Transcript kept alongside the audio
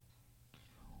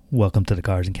Welcome to the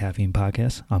Cars and Caffeine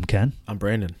Podcast. I'm Ken, I'm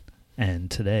Brandon.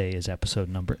 and today is episode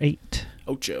number 8.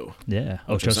 Ocho. Yeah,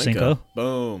 Ocho Cinco.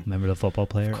 Boom. Remember the football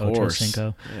player, Of Ocho course.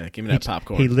 Cinco? Yeah, give me that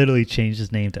popcorn. He literally changed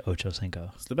his name to Ocho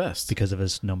Cinco It's the best. because of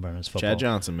his number on his football. Chad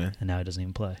Johnson, man. And now he doesn't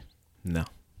even play. No.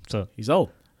 So He's old.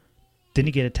 didn't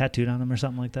he get it tattooed on him or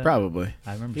something like that? Probably.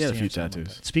 I remember He had a seeing few something like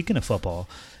tattoos. that. Speaking of football,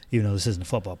 even though this isn't a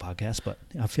football podcast, but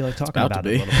I feel like talking about about to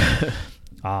it a be.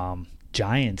 little bit.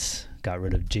 Giants got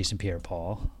rid of Jason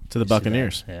Pierre-Paul. To the You see that?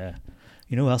 Buccaneers. Yeah.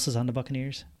 You know who else is on the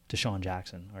Buccaneers? Deshaun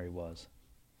Jackson, or he was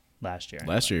last year.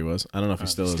 Last year he was. I don't know if he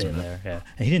still is or stayed not. there. Yeah,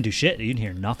 and he didn't do shit. You didn't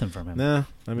hear nothing from him. Nah,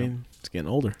 I mean, it's getting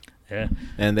older. Yeah.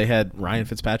 And they had Ryan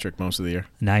Fitzpatrick most of the year.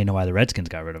 Now you know why the Redskins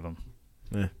got rid of him.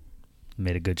 Yeah.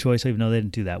 Made a good choice, even though they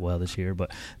didn't do that well this year.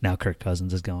 But now Kirk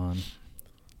Cousins is gone.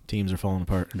 Teams are falling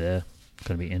apart. Yeah,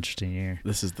 going to be an interesting year.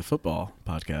 This is the football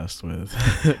podcast with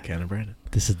Ken and Brandon.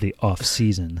 This is the off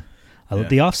season. Yeah.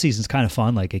 The off season's kind of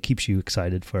fun. Like it keeps you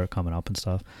excited for it coming up and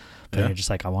stuff. But Yeah. you're just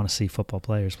like, I want to see football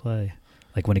players play.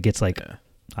 Like when it gets like Yeah.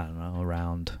 I don't know,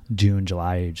 around June,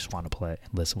 July, you just want to play,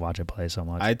 watch it play so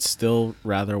much. I'd still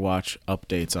rather watch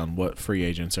updates on what free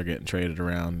agents are getting traded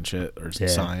around and shit or Yeah.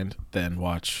 signed than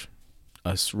watch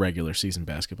a regular season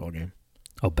basketball game.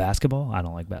 Oh, basketball? I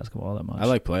don't like basketball that much. I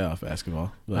like playoff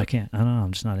basketball. But I can't. I don't know.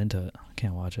 I'm just not into it. I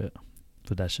can't watch it.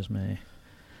 But that's just me.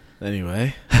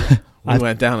 Anyway, we I've-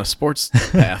 went down a sports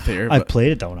path here. I But,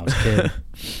 played it though when I was a kid.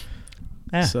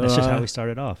 Yeah, So, that's just how we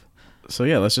started off. so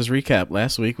yeah, let's just recap.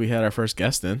 Last week we had our first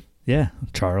guest in. Yeah,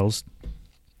 Charles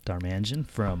Darmanjan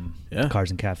from Yeah. Cars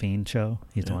and Caffeine show.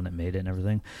 He's the Yeah. one that made it and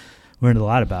everything. Learned a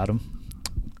lot about him.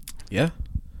 Yeah,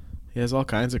 he has all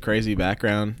kinds of crazy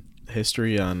background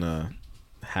history on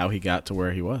how he got to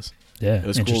where he was. Yeah, It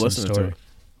was cool interesting listening to story. it.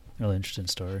 Really interesting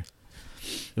story.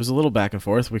 It was a little back and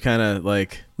forth. We kind of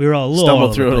like We were all a little all stumbled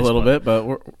over through the it a place, little but- bit, but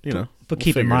we're But we'll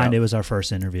keep in figure mind, out. it was our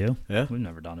first interview. Yeah, We've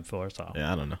never done it before, so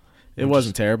yeah. I don't know. It We're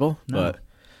wasn't just- terrible, No. but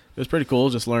it was pretty cool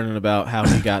just learning about how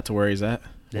he got to where he's at,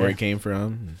 where Yeah. he came from,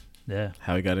 and yeah,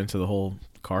 how he got into the whole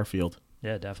car field.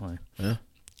 yeah, definitely. Yeah.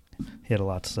 He had a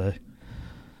lot to say.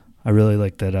 I really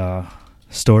like that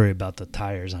story about the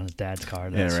tires on his dad's car.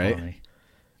 That's right? funny.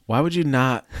 Why would you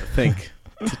not think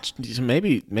to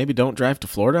maybe don't drive to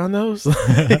Florida on those?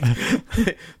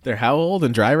 They're how old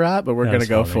and dry rot, but we're That's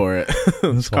gonna go funny. for it.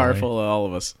 This car funny. full of all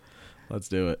of us. Let's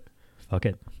do it. Fuck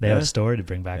it. They have Yeah. a story to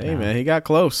bring back Hey now. man, he got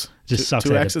close. Just sucks two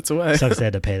they had to- exits away. Sucks they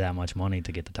had to pay that much money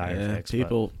to get the tire Yeah, fixed.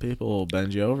 people will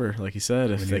bend you over, like he said,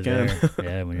 but if when they you're can. there,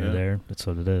 yeah, when you're Yeah. there, that's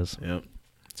what it is. Yep.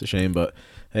 It's a shame, but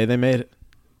hey, they made it.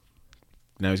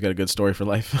 Now he's got a good story for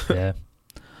life. Yeah.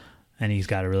 And he's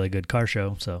got a really good car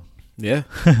show, so Yeah.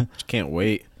 Just can't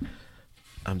wait.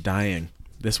 I'm dying.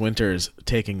 This winter is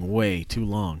taking way too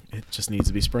long. It just needs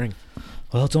to be spring.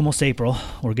 well, it's almost April.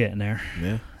 We're getting there.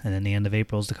 Yeah. And then the end of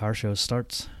April is the car show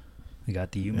starts. We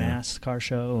got the UMass car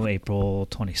show, April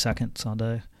 22nd,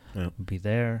 Sunday. Yep. We'll be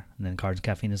there. And then Cars and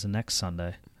Caffeine is the next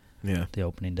Sunday, Yeah. the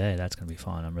opening day. That's going to be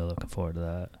fun. I'm really looking forward to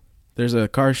that. There's a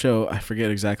car show, I forget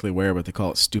exactly where, but they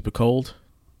call it Stupid Cold.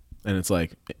 And it's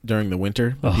like during the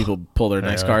winter, when Oh, people pull their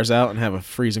nice really? cars out and have a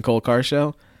freezing cold car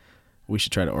show. We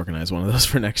should try to organize one of those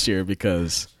for next year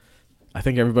because I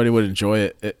think everybody would enjoy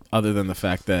it other than the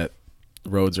fact that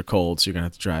roads are cold, so you're going to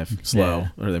have to drive slow,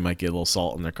 or they might get a little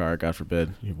salt in their car, God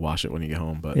forbid. You wash it when you get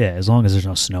home. But Yeah, as long as there's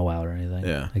no snow out or anything.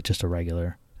 Yeah. Like just a regular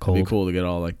it'd cold. be cool to get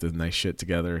all like the nice shit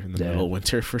together in the Yeah. middle of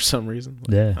winter for some reason.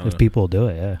 Like, I Yeah, don't if know. people will do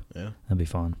it, yeah. Yeah. That'd be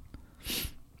fun.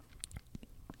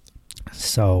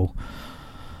 So,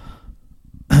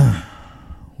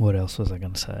 what else was I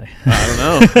going to say? I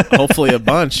don't know. Hopefully a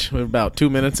bunch. We're about 2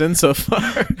 minutes in so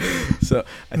far. So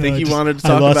I think you wanted to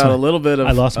talk about a little bit of...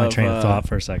 I lost my train of thought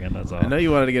for a second, that's all. I know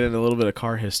you wanted to get into a little bit of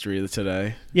car history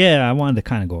today. Yeah, I wanted to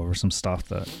kind of go over some stuff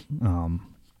that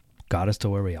got us to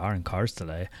where we are in cars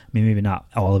today. I mean, maybe not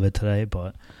all of it today,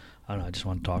 but I don't know. I just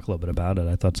want to talk a little bit about it.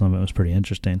 I thought some of it was pretty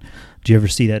interesting. Did you ever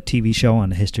see that TV show on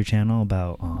the History Channel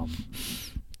about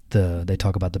they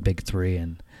talk about the big three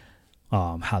and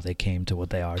how they came to what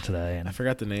they are today? And I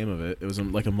forgot the name of it. It was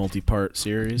like a multi-part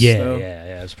series. yeah, though.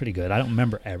 yeah, it was pretty good. I don't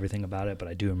remember everything about it, but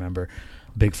I do remember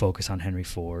big focus on Henry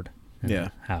Ford and Yeah.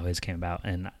 how his came about.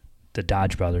 And the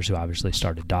Dodge brothers, who obviously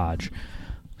started Dodge,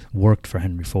 worked for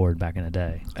Henry Ford back in the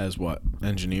day. As what?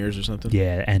 Engineers or something?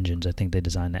 Yeah, engines. I think they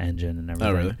designed the engine and everything.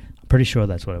 Oh, really? I'm pretty sure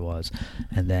that's what it was.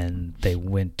 And then they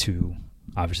went to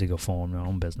obviously go form their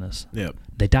own business. Yep.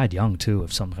 They died young, too,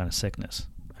 of some kind of sickness.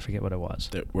 I forget what it was.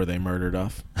 Were they murdered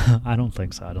off? I don't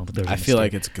think so. I don't think there was I a feel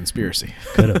like mistake. it's a conspiracy.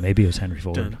 Could have. Maybe it was Henry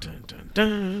Ford. Dun, dun, dun,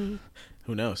 dun.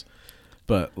 Who knows?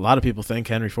 But a lot of people think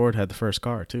Henry Ford had the first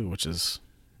car, too, which is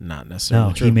not necessarily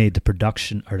No, true. he made the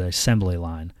production or the assembly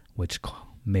line, which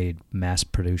made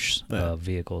mass-produced Yeah.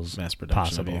 vehicles Mass production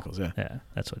possible. of vehicles, yeah. Yeah,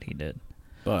 that's what he did.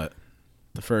 But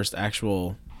the first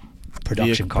actual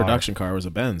Production car. production car was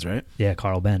a Benz, right? Yeah,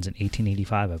 Carl Benz in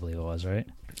 1885, I believe it was, right?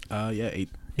 Yeah,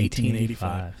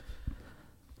 1885.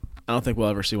 I don't think we'll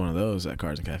ever see one of those at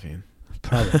Cars and Caffeine.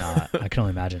 Probably not. I can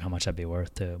only imagine how much that'd be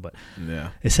worth, too. But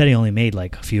Yeah. it said he only made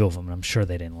like a few of them, and I'm sure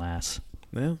they didn't last.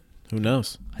 Yeah. Who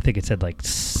knows? I think it said like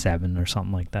 7 or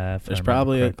something like that. If I There's remember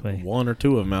probably correctly. one or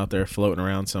two of them out there floating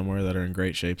around somewhere that are in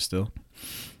great shape still.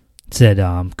 It said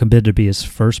considered to be his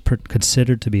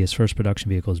first production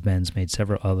vehicles. Benz made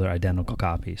several other identical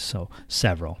copies, so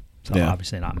several. So Yeah.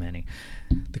 obviously not many.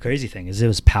 The crazy thing is it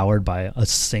was powered by a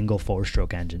single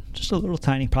 4-stroke engine, just a little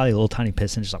tiny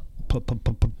piston, just like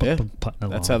Yeah, putting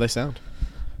along. that's how they sound.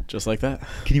 Just like that.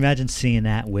 Can you imagine seeing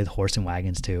that with horse and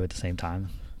wagons too at the same time?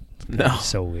 That'd No. be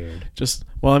so weird.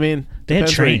 Well, I mean, They had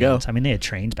depends where you trains. go. I mean, they had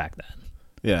trains back then.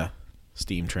 Yeah.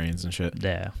 Steam trains and shit.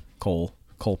 Yeah, Coal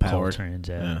coal powered. trains.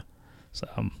 Yeah. So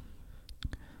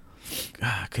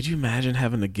Could you imagine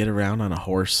having to get around on a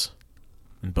horse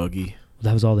and buggy?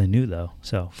 that was all they knew, though.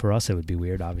 So for us, it would be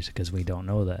weird, obviously, because we don't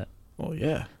know that. Well,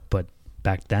 yeah. But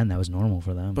back then, that was normal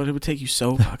for them. But it would take you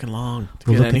so fucking long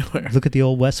to Well, get look anywhere. Look at the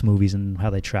old West movies and how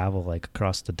they travel like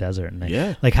across the desert, and they,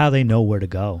 Yeah. like how they know where to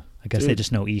go. I guess they Dude.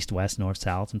 just know east, west, north,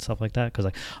 south, and stuff like that. Because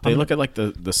like They look at like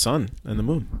the sun and the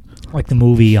moon. like the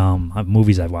movie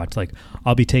movies I've watched. Like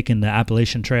I'll be taking the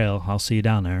Appalachian Trail. I'll see you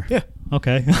down there. Yeah.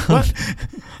 Okay. What?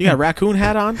 You got a raccoon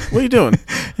hat on? What are you doing?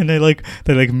 And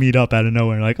they meet up out of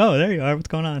nowhere. And like, oh, there you are. What's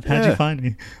going on? How'd Yeah. you find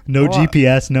me? No Well,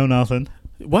 GPS, no nothing.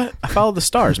 What? I followed the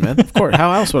stars, man. Of course.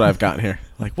 How else would I have gotten here?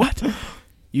 Like, what?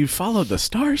 You followed the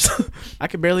stars? I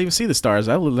could barely even see the stars.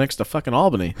 I live next to fucking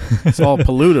Albany. It's all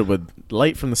polluted with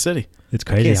light from the city. It's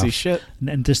I crazy. can't how- see shit.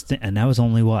 And that was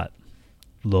only what,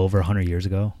 a little over 100 years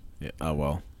ago. Yeah. Oh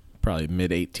well, probably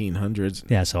mid 1800s.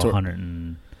 Yeah, so Tor-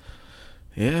 100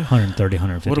 Yeah. 130,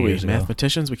 150 What are we, years ago.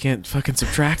 mathematicians? We can't fucking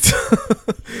subtract.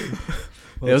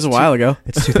 It was a while ago.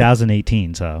 It's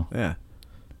 2018, so Yeah.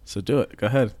 So do it. Go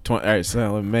ahead. All right,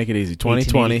 so let me make it easy.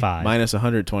 2020 1885. minus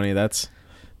 120, that's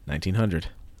 1900.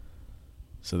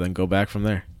 So then go back from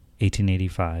there.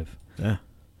 1885. Yeah.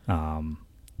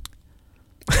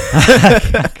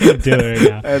 I can't do it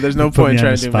right now. There's no You put point me in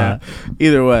on trying the to do spot. math.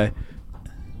 Either way,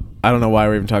 I don't know why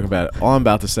we're even talking about it. All I'm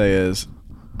about to say is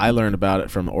I learned about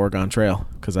it from the Oregon Trail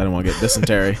because I didn't want to get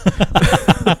dysentery.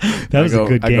 That was a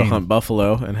good I game. go hunt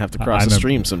buffalo and have to cross the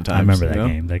stream sometimes. I remember that you know?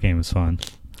 game. That game was fun.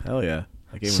 Hell yeah.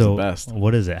 That game So was the best.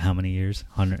 what is it? How many years?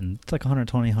 100. It's like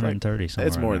 120, 130. Somewhere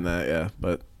It's more than that, yeah.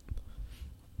 But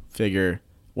figure,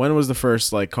 when was the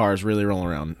first like cars really rolling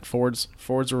around? Fords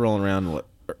were rolling around.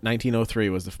 1903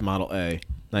 was the Model A.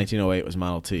 1908 was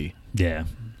Model T. Yeah.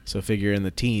 So figure in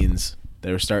the teens,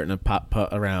 they were starting to put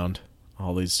around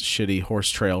all these shitty horse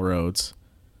trail roads.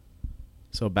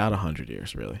 So about 100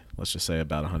 years, really. Let's just say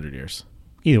about 100 years.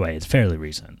 Either way, it's fairly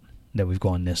recent that we've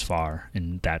gone this far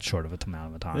in that short of a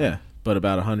amount of a time. Yeah, but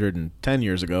about 110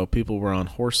 years ago, people were on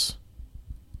horse,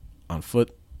 on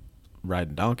foot,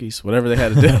 riding donkeys, whatever they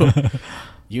had to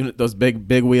do. Those big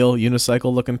wheel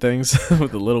unicycle looking things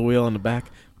with the little wheel on the back,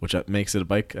 which makes it a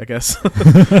bike, I guess. Not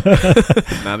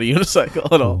a unicycle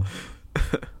at all.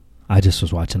 I just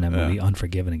was watching that movie, Yeah.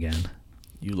 Unforgiven, again.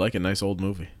 You like a nice old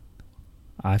movie.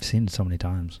 I've seen it so many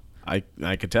times. I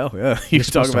could tell, yeah. You're You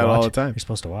talk supposed to about it all watch the time. You're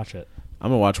supposed to watch it. I'm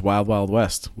going to watch Wild Wild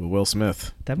West with Will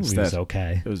Smith. That movie instead. was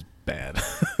okay. It was bad.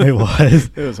 It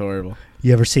was. It was horrible.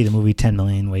 You ever see the movie 10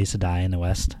 Million Ways to Die in the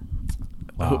West?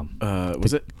 Wow.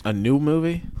 Was it a new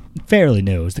movie? Fairly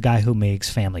new. It was the guy who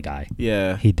makes Family Guy.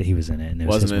 Yeah. He was in it. And it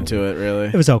was Wasn't his into movie. it, really.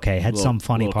 It was okay. It had Little- some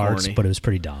funny little parts, corny. but it was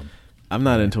pretty dumb. I'm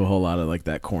not into a whole lot of like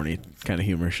that corny kind of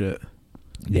humor shit.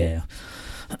 Yeah.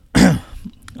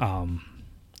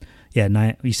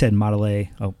 Yeah, you said Model A.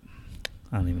 Oh,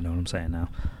 I don't even know what I'm saying now.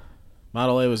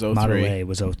 Model A was 03. Model A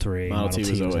was 03. Model T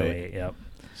was 08. Yep.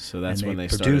 So that's and when they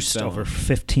produced started selling. over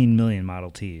 15 million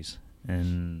Model Ts,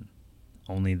 and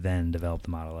only then developed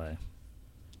the Model A.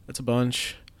 That's a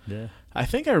bunch. Yeah. I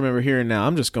think I remember hearing now,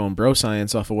 I'm just going bro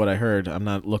science off of what I heard. I'm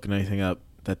not looking anything up.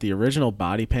 That the original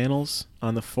body panels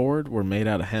on the Ford were made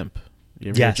out of hemp. You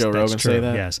ever Yes, hear Joe that's Rogan true. say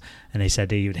that? Yes, and they said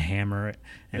they would hammer it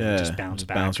and it would just bounce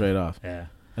back. bounce right off. Yeah.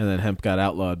 And then hemp got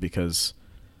outlawed because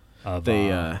Of they,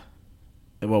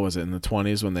 what was it, in the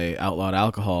 20s when they outlawed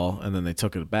alcohol and then they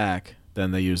took it back.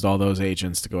 Then they used all those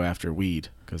agents to go after weed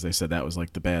because they said that was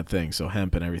like the bad thing. So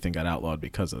hemp and everything got outlawed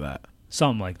because of that.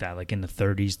 something like that. Like in the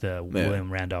 30s, the William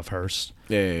Randolph Hearst,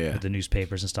 Yeah. with the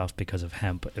newspapers and stuff, because of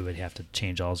hemp, it would have to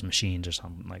change all his machines or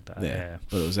something like that. Yeah.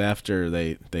 But it was after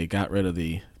they got rid of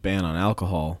the ban on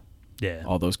alcohol. Yeah.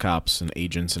 All those cops and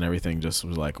agents and everything just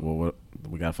was like, well,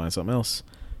 we got to find something else.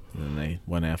 And then they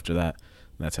went after that.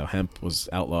 And that's how hemp was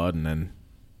outlawed. And then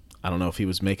I don't know if he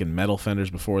was making metal fenders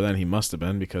before then. He must have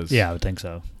been, because Yeah, I would think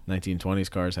so. 1920s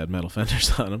cars had metal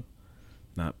fenders on them.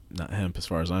 Not hemp, as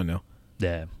far as I know.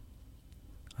 Yeah.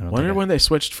 I don't Wonder think when they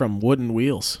switched from wooden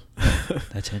wheels.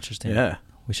 That's interesting. Yeah.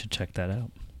 We should check that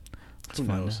out. Let's Who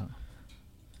find knows? out.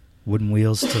 Wooden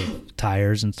wheels to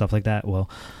tires and stuff like that. Well,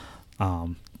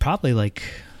 probably like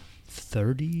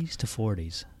 30s to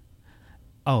 40s.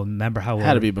 Oh, remember how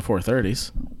Had to be before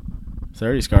 30s.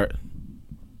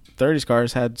 30s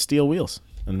cars had steel wheels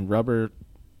and rubber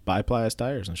biplies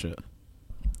tires and shit.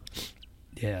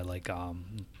 Yeah, like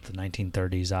the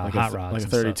 1930s Like hot a, rods. like a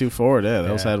and 32 Ford. Yeah,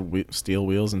 those Yeah. had steel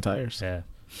wheels and tires. stuff.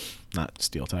 Not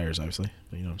steel tires, obviously,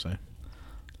 but you know what I'm saying.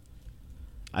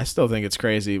 I still think it's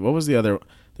crazy. What was the other?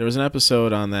 There was an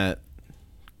episode on that,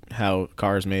 how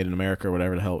cars made in America or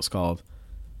whatever the hell it's called,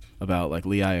 about like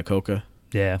Lee Iacocca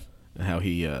Yeah. and how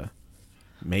he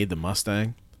made the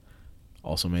Mustang,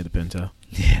 also made the Pinto.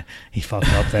 Yeah. He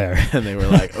fucked up there. And they were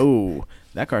like, "Oh,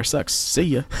 that car sucks. See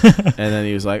ya." And then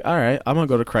he was like, "All right, I'm gonna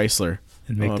go to Chrysler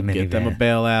And make I'm the gonna get them a minivan.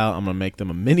 bailout. I'm gonna make them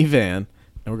a minivan, and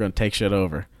we're gonna take shit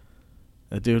over."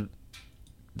 That dude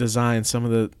designed some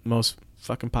of the most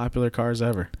fucking popular cars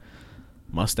ever,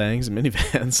 Mustangs and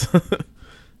minivans.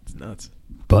 It's nuts.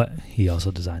 But he also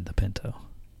designed the Pinto,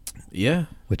 Yeah.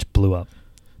 which blew up.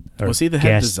 Or Was he the head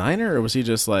gas- designer, or was he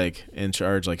just like in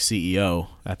charge, like CEO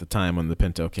at the time when the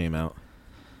Pinto came out?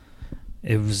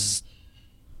 It was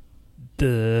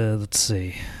let's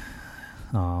see.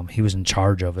 He was in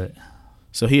charge of it.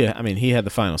 So he had the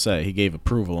final say. He gave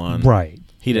approval on. Right.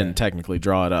 He didn't Yeah. technically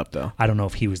draw it up though. I don't know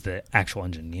if he was the actual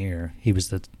engineer. He was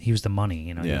the money, He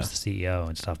Yeah. was the CEO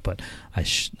and stuff. But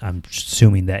I'm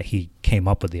assuming that he came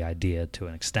up with the idea to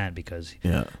an extent because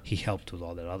Yeah. he helped with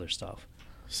all that other stuff.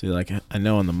 See, like I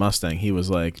know on the Mustang, he was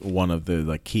like one of the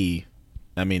like key.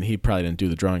 I mean, he probably didn't do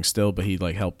the drawing still, but he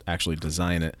like helped actually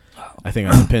design it. I think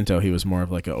on the Pinto, he was more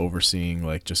of like a overseeing,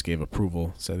 like just gave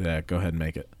approval, said, "Yeah, go ahead and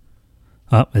make it."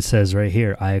 Oh, it says right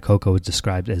here, Iacocca was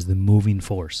described as the moving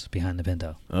force behind the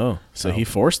Pinto. Oh, so So- he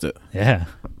forced it. Yeah.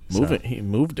 He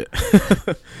moved it.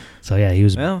 So yeah, he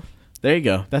was. Well, there you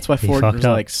go. That's why He Ford fucked was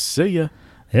up. like, "See ya."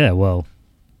 Yeah, well,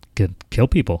 could kill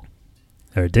people,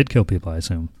 or it did kill people, I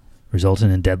assume,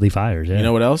 resulting in deadly fires. Yeah. You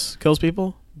know what else kills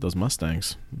people? Those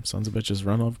Mustangs. Sons of bitches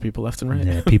run over people left and right.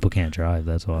 Yeah, people can't drive.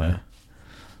 That's why Yeah.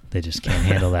 they just can't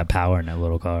handle that power in that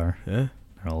little car. Yeah,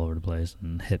 They're all over the place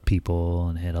and hit people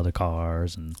and hit other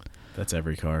cars, and that's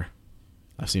every car.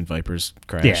 I've seen Vipers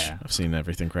crash. Yeah. I've seen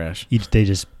everything crash. they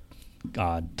just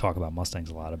talk about Mustangs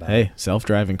a lot. About it. Hey,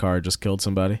 self-driving car just killed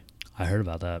somebody I heard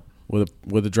about that.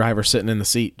 with a driver sitting in the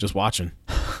seat just watching.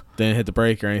 Didn't hit the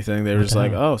brake or anything. They were What just the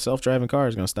like, hell? "Oh, self-driving car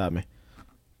is gonna stop me."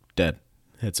 Dead.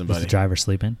 Hit Was somebody. the driver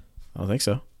sleeping? I don't think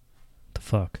so. What the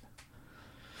fuck?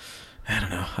 I don't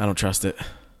know. I don't trust it.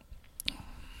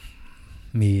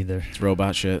 Me either. It's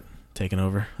robot shit taking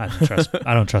over. I don't trust.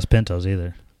 I don't trust Pintos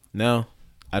either. No,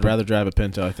 I'd rather drive a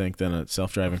Pinto, I think, than a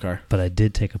self-driving car. But I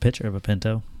did take a picture of a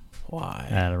Pinto Why?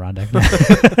 at Adirondack.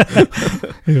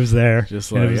 It was there.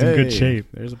 Just and like, it was in good "Hey, shape.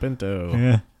 There's a Pinto.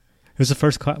 Yeah. It was the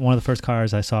first car, one of the first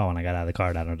cars I saw when I got out of the car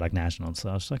at Adirondack National. So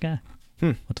I was just like,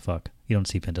 what the fuck? You don't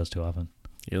see Pintos too often.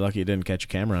 You're lucky you didn't catch your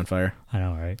camera on fire. I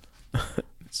know, right?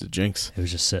 It's a jinx. It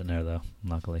was just sitting there, though,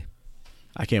 luckily.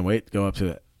 I can't wait to go up to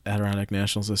the Adirondack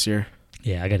Nationals this year.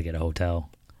 Yeah, I got to get a hotel.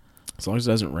 As long as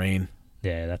it doesn't rain.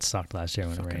 Yeah, that sucked last year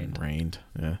when it Fucking rained.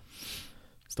 Yeah.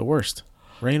 It's the worst.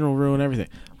 Rain will ruin everything.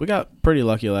 We got pretty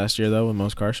lucky last year, though, with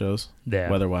most car shows, Yeah.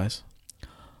 weather-wise.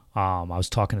 I was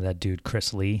talking to that dude,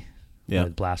 Chris Lee, Yeah.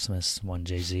 with Blasphemous, one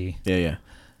Jay-Z. Yeah.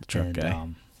 The truck and, guy.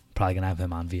 probably going to have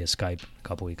him on via Skype in a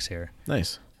couple weeks here.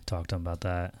 Nice. Talked to him about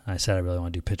that. I said I really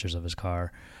want to do pictures of his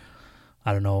car.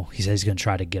 I don't know. He says he's going to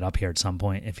try to get up here at some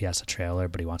point if he has a trailer,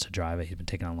 but he wants to drive it. He's been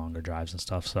taking on longer drives and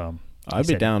stuff. So I'd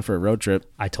be said- down for a road trip.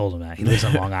 I told him that. He lives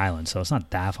on Long Island, so it's not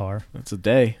that far. It's a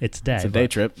day. It's a day. It's a day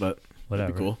but trip, but whatever.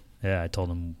 it'd be cool. Yeah, I told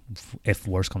him if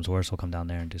worse comes to worse, we'll come down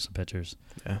there and do some pictures.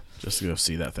 Yeah, just to go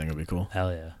see that thing would be cool.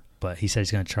 Hell yeah. But he said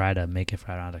he's going to try to make it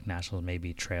for Adirondack Nationals,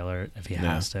 maybe trailer it if he Yeah.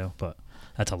 has to. But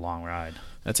that's a long ride,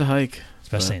 That's a hike.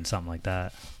 especially But in something like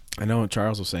that. I know what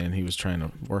Charles was saying. He was trying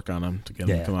to work on him to get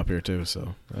him Yeah. to come up here, too.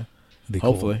 So It'd be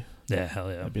cool. hopefully. Yeah,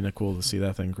 hell yeah. It'd be cool to see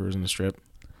that thing cruising the strip.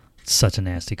 It's such a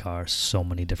nasty car. So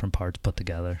many different parts put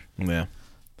together. Yeah.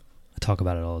 I talk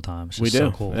about it all the time. It's just We do.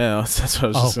 so cool. Yeah, that's what I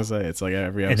was Oh. just going to say. It's like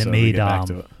every And episode it we made get back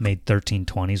to it. made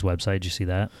 1320's website. Did you see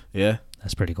that? Yeah.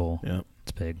 That's pretty cool. Yeah.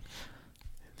 It's big.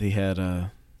 They had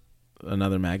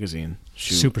another magazine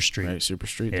shoot. Super Street. Right, Super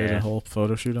Street Yeah. did a whole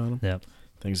photo shoot on him. Yep.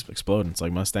 things exploding. It's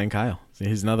like Mustang Kyle. See,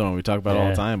 he's another one we talk about all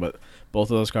the time, but both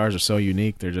of those cars are so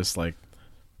unique. They're just like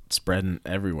spreading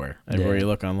everywhere. Everywhere you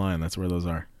look online, that's where those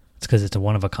are. It's because it's a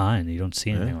one of a kind. You don't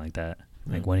see anything like that.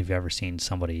 Like, when have you ever seen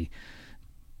somebody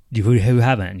who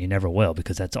haven't, and you never will,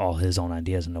 because that's all his own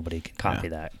ideas and nobody can copy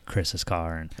that. Chris's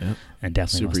car and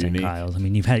definitely Super Mustang unique. Kyle's. I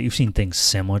mean, you've seen things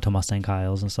similar to Mustang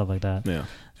Kyle's and stuff like that. Yeah.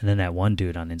 And then that one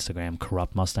dude on Instagram,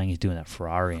 Corrupt Mustang, he's doing that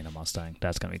Ferrari in a Mustang.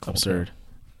 That's gonna be cool. Absurd.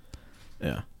 Too.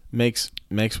 Yeah. Makes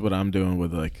what I'm doing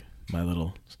with like my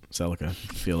little Celica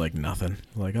feel like nothing.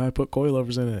 Like, I put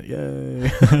coilovers in it.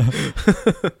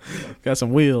 Yay. Got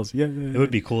some wheels. Yay. It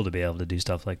would be cool to be able to do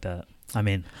stuff like that. I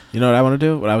mean, you know what I want to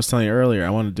do? What I was telling you earlier, I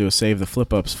want to do a Save the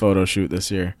Flip Ups photo shoot this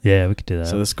year. yeah, we could do that.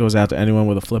 So this goes out to anyone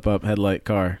with a flip up headlight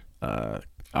car,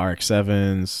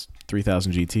 RX-7s,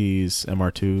 3000 GTs,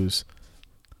 MR2s.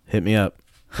 Hit me up.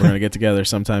 We're going to get together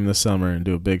sometime this summer and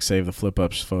do a big Save the Flip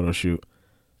Ups photo shoot.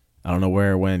 I don't know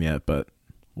where or when yet, but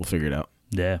we'll figure it out.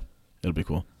 Yeah. It'll be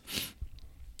cool.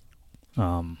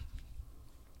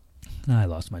 I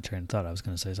lost my train of thought. I was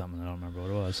going to say something. I don't remember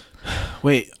what it was.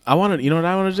 Wait, you know what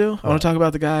I want to do? I want to talk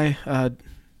about the guy,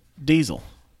 Diesel.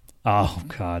 Oh,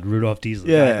 God. Rudolph Diesel.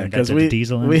 Yeah, because we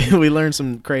we learned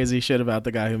some crazy shit about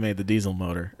the guy who made the diesel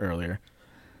motor earlier,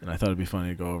 and I thought it'd be funny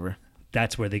to go over.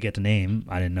 That's where they get the name.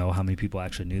 I didn't know how many people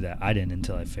actually knew that. I didn't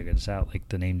until I figured this out. Like,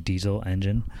 the name diesel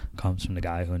engine comes from the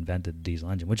guy who invented the diesel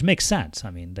engine, which makes sense.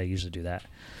 I mean, they usually do that.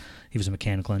 He was a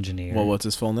mechanical engineer. Well, what's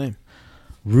his full name?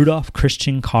 Rudolf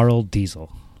Christian Karl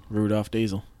Diesel. Rudolph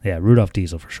Diesel. Yeah, Rudolph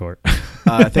Diesel for short.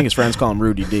 I think his friends call him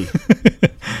Rudy D.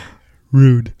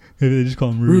 Rude. Maybe they just call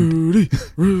him Rude.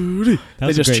 Rudy.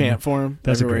 They just chant for him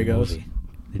That's everywhere a great he goes. movie.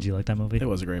 Did you like that movie? It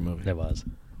was a great movie. It was.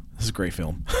 This is a great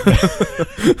film.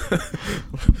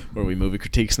 Were we movie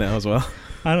critiques now as well?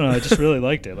 I don't know. I just really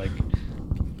liked it. Like,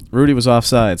 Rudy was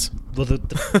offsides. well,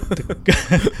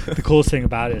 the coolest thing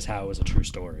about it is how it was a true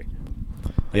story.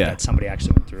 Like, that somebody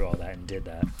actually went through all that and did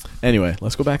that. Anyway,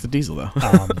 let's go back to Diesel though.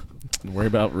 Don't worry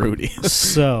about Rudy.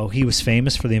 So he was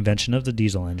famous for the invention of the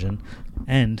diesel engine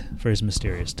and for his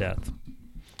mysterious death.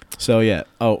 So yeah.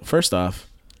 Oh, first off,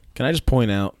 can I just point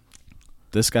out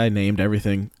this guy named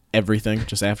everything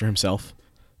just after himself?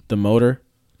 The motor,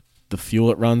 the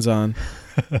fuel it runs on.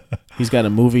 He's got a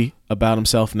movie about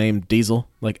himself named Diesel.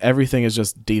 Like, everything is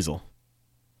just Diesel.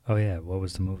 Oh yeah, what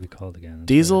was the movie called again?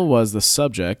 Diesel was the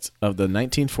subject of the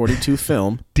 1942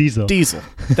 film Diesel. Diesel.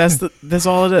 That's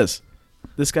all it is.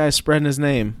 This guy's spreading his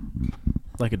name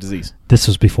like a disease. This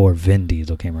was before Vin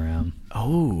Diesel came around.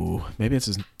 Oh, maybe it's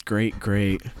his great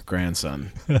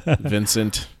grandson,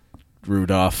 Vincent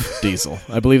Rudolph Diesel.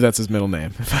 I believe that's his middle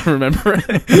name, if I remember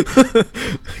right.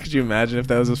 Could you imagine if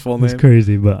that was his full name? It's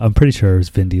crazy, but I'm pretty sure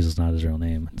Vin Diesel's not his real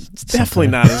name. It's definitely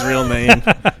not his real name.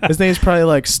 His name's probably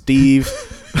like Steve.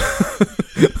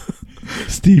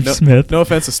 Steve Smith. No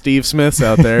offense to Steve Smiths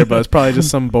out there, but it's probably just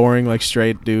some boring, like,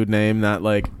 straight dude name, not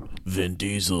like Vin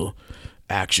Diesel,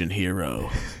 action hero,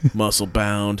 muscle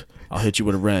bound, I'll hit you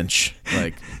with a wrench.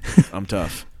 Like, I'm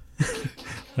tough.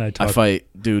 I fight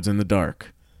dudes in the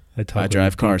dark. I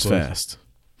drive cars fast.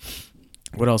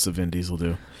 What else did Vin Diesel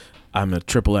do? I'm a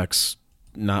XXX,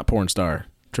 not porn star,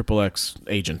 XXX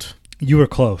agent. You were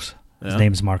close. Yeah? His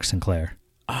name's Mark Sinclair.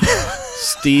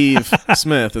 Steve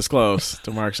Smith is close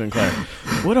to Mark Sinclair.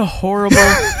 What a horrible...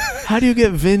 How do you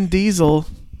get Vin Diesel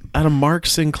out of Mark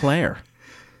Sinclair?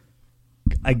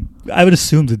 I would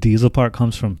assume the diesel part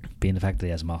comes from being the fact that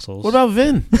he has muscles. What about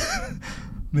Vin?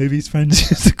 Maybe his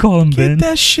friends used to call him Vin. Get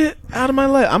that shit out of my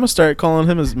life. I'm going to start calling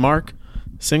him as Mark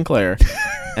Sinclair.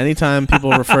 Anytime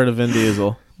people refer to Vin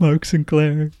Diesel. Mark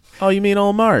Sinclair. Oh, you mean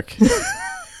old Mark?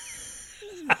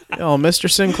 Oh, Mr.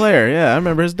 Sinclair. Yeah, I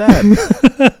remember his dad.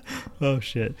 Oh,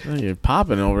 shit. Oh, you're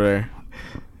popping over there.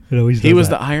 He was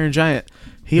the Iron Giant.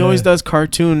 He always does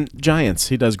cartoon giants.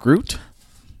 He does Groot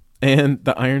and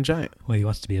the Iron Giant. Well, he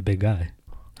wants to be a big guy.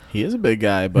 He is a big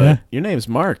guy, but your name's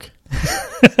Mark.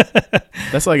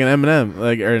 That's like an M&M,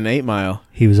 or an 8 Mile.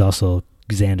 He was also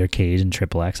Xander Cage in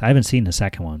XXX. I haven't seen the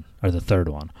second one or the third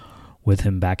one with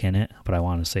him back in it, but I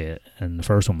want to see it. And the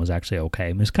first one was actually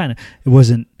okay. It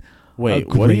wasn't. Wait,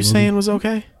 what are you saying was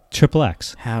okay?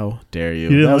 XXX. How dare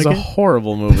you? That was a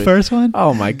horrible movie. The first one?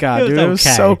 Oh my god, dude, it was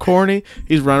okay. so corny.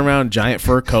 He's running around in giant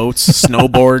fur coats,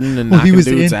 snowboarding and knocking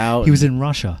dudes out. He was in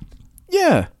Russia.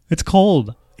 Yeah. It's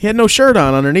cold. He had no shirt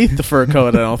on underneath the fur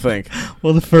coat, I don't think.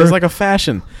 Well, it was like a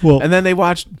fashion. Well, and then they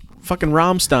watched fucking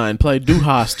Rammstein play Du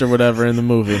Hast or whatever in the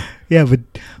movie. Yeah, but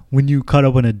when you cut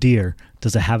open a deer,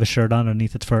 does it have a shirt on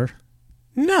underneath its fur?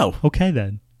 No. Okay,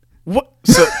 then. What?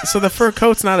 So the fur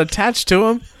coat's not attached to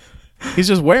him? He's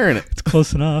just wearing it. It's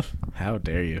close enough. How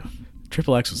dare you?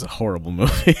 Triple X was a horrible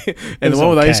movie. And was the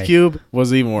one with okay. Ice Cube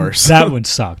was even worse. That one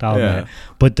sucked. I'll Yeah. admit.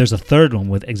 But there's a third one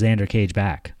with Xander Cage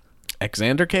back.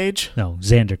 Xander Cage? No,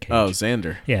 Xander Cage. Oh,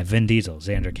 Xander. Yeah, Vin Diesel,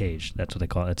 Xander Cage. That's what they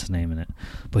call it. That's his name in it.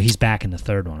 But he's back in the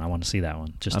third one. I want to see that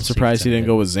one. Just I'm to see if surprised it's he any didn't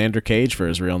good. go with Xander Cage for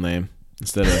his real name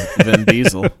instead of Vin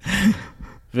Diesel.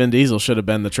 Vin Diesel should have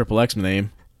been the Triple X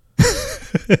name.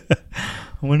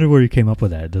 I wonder where he came up with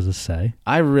that. Does it say?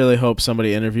 I really hope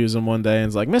somebody interviews him one day and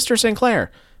is like, Mr.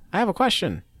 Sinclair, I have a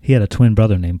question. He had a twin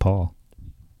brother named Paul.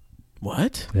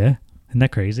 What? Yeah. Isn't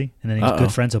that crazy? And then he's Uh-oh.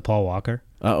 good friends with Paul Walker.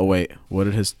 Oh, wait. What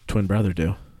did his twin brother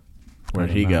do? Where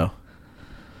did I he don't go?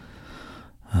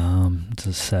 know. Does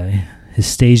it say? His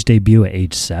stage debut at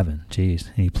age 7. Jeez.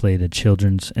 And he played in a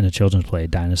children's play,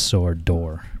 Dinosaur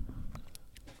Door.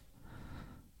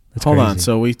 That's Hold on. crazy.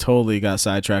 So we totally got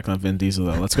sidetracked on Vin Diesel,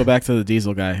 though. Let's go back to the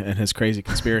Diesel guy and his crazy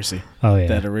conspiracy Oh, yeah.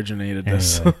 that originated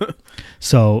this. Anyway.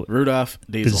 So Rudolph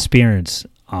his Diesel. experience,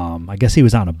 I guess he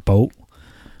was on a boat,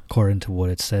 according to what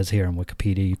it says here on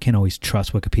Wikipedia. You can't always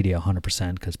trust Wikipedia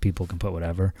 100% because people can put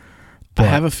whatever. I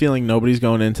have a feeling nobody's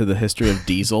going into the history of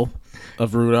Diesel,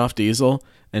 of Rudolph Diesel,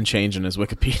 and changing his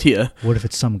Wikipedia. What if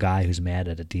it's some guy who's mad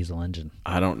at a diesel engine?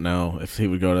 I don't know if he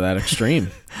would go to that extreme.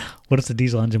 What if the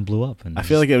diesel engine blew up? And I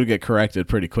feel like it would get corrected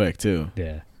pretty quick, too.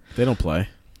 yeah. They don't play.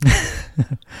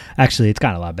 Actually, it's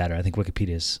gotten a lot better. I think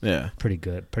Wikipedia's Yeah. pretty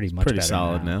good, pretty much Pretty better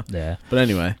solid now. Yeah. But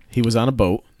anyway, he was on a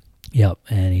boat. Yep.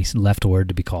 And he left word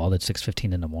to be called at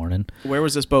 6:15 in the morning. Where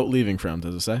was this boat leaving from,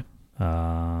 does it say?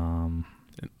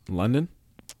 London?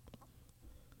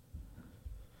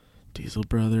 Diesel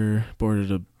brother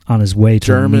boarded a... On his way to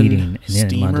German a meeting in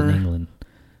steamer? London, England,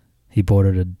 he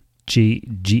boarded a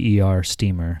GER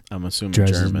steamer, I'm assuming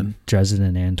Dresden, German. Dresden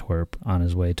and Antwerp, on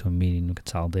his way to a meeting of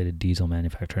Consolidated Diesel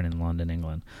Manufacturing in London,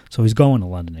 England. So he's going to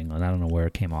London, England. I don't know where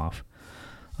it came off.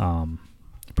 But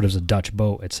it was a Dutch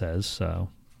boat, it says. So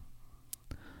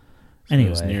It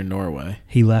was anyway, near Norway.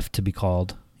 he left to be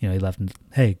called. He left.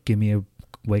 Hey, give me a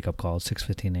wake-up call at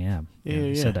 6:15 a.m. Yeah, He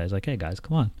yeah. said that. He's like, hey, guys,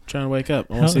 come on. Trying to wake up.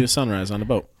 I want to see the sunrise on the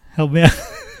boat. Help me out.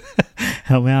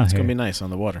 Help me out It's here. going to be nice on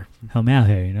the water. Help me out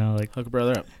here, like, Hook a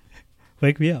brother up.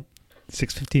 wake me up.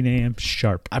 6:15 a.m.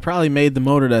 sharp. I probably made the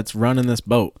motor that's running this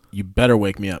boat. You better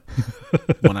wake me up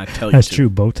when I tell you That's to. true.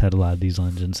 Boats had a lot of diesel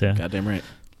engines, yeah. Goddamn right.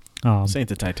 This ain't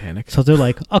the Titanic. So they're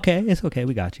like, okay, it's okay.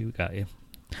 We got you.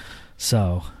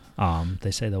 So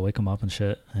they say they'll wake him up and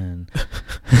shit. And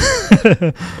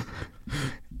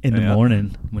in the Yeah.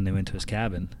 morning, when they went to his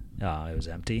cabin, it was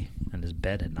empty and his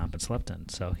bed had not been slept in.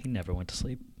 So he never went to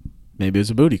sleep. Maybe it was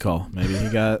a booty call. Maybe he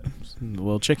got a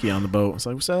little chickie on the boat. It's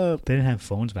like, what's up? They didn't have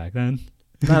phones back then.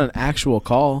 Not an actual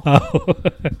call.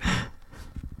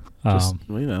 Oh. Just,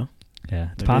 you know. Yeah,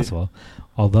 it's Maybe- possible.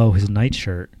 Although his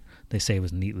nightshirt, they say,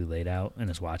 was neatly laid out and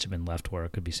his watch had been left where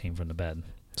it could be seen from the bed.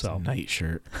 So Night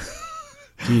shirt.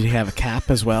 Did he have a cap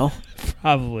as well?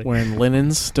 probably Wearing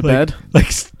linens to bed?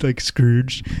 like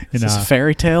Scrooge Is in this a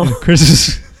fairy tale?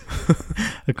 Christmas,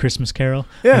 a Christmas Carol.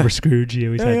 Yeah. Remember Scrooge? He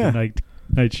always Yeah, had yeah. the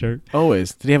night shirt.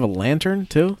 Always. Did he have a lantern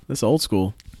too? This old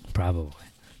school. Probably.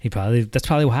 That's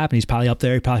probably what happened. He's probably up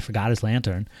there. He probably forgot his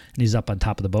lantern, and he's up on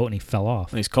top of the boat, and he fell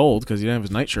off. And he's cold because he didn't have his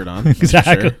nightshirt on. that's for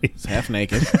Exactly. Sure. He's half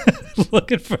naked.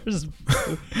 looking for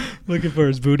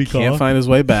his booty call. Can't find his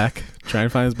way back. Trying to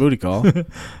find his booty call.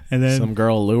 and then Some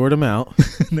girl lured him out.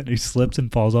 and then he slips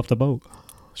and falls off the boat.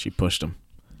 She pushed him.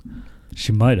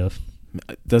 She might have.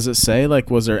 Does it say, like,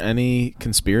 was there any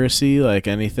conspiracy, like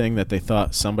anything that they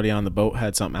thought somebody on the boat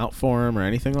had something out for him or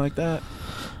anything like that?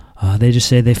 They just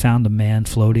say they found a man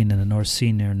floating in the North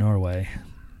Sea near Norway.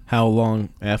 How long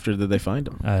after did they find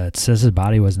him? It says his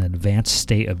body was in an advanced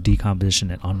state of decomposition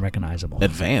and unrecognizable.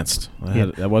 Advanced. Yeah,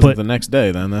 That wasn't but the next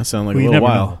day then. That sounded like We a little never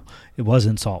while. know. It was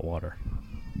in salt water.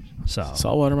 So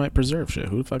Saltwater might preserve shit.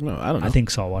 Who the fuck knows? I don't know. I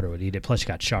think salt water would eat it. Plus, you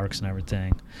got sharks and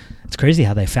everything. It's crazy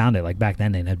how they found it. Like back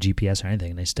then, they didn't have GPS or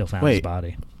anything, and they still found his Wait.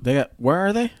 body. They got. Where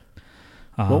are they?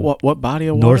 What body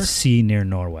of water? North Sea near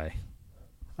Norway,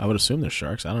 I would assume there's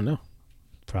sharks. I don't know.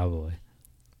 probably.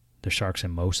 There's sharks in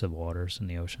most of the waters in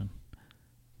the ocean.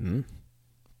 Mm.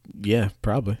 Yeah,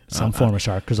 probably. Some form of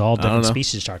shark, because all don't different know.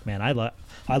 species of shark. Man,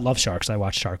 I love sharks. I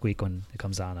watch Shark Week when it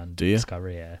comes on Do you?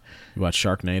 Discovery. Yeah. You watch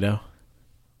Sharknado?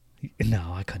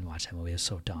 No, I couldn't watch that movie. It was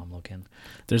so dumb looking.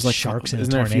 There's like Sharks in a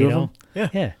isn't there a few of tornado? them?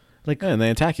 Yeah. Yeah. Like, Yeah, and they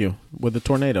attack you with a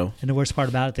tornado. and the worst part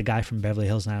about it, the guy from Beverly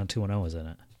Hills 90210 was in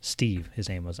it. Steve, his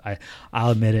name was. I'll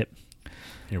admit it.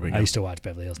 Here we I go. used to watch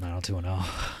Beverly Hills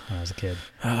 90210 when I was a kid.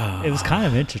 It was kind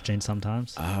of interesting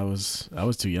sometimes. I was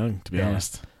too young to be Yeah.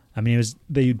 honest. I mean,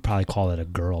 you'd probably call it a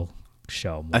girl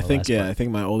show. More I or think less, yeah. but I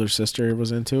think my older sister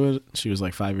was into it. She was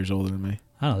like 5 years older than me.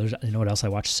 I don't know. You know what else I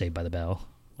watched? Saved by the Bell.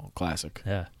 Oh, classic.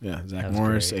 Yeah. Yeah, Zach That was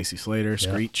Morris, great. AC Slater,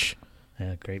 Screech,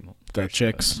 Yeah, great. their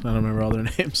chicks. I don't remember all their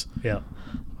names. Yeah.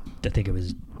 I think it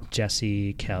was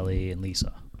Jesse, Kelly, and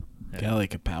Lisa. Yeah. Kelly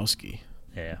Kapowski,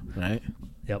 Yeah. right?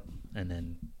 Yep. And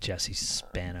then Jesse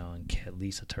Spano and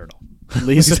Lisa Turtle.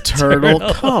 Lisa Turtle.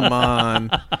 Come on.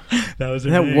 That was her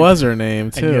That name. was her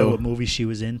name, And you know what too. movie she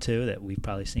was into that we've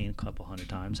probably seen a couple hundred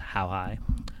times? How High?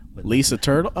 With Lisa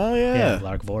Turtle? Oh, yeah.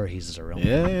 Lark Voorhees is a real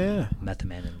Yeah, yeah. Method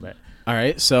Man and Lit. All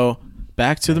right, so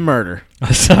back to the murder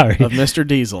Sorry. of Mr.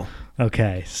 Diesel.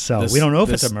 Okay, so This- we don't know if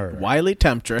it's this a murder. Wily They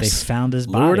temptress found his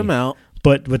body. lured him out.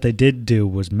 But what they did do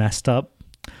was messed up.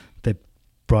 They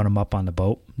brought him up on the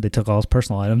boat. They took all his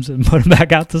personal items and put him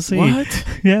back out to sea. What?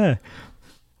 Yeah.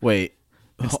 Wait.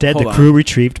 Instead, hold the on. crew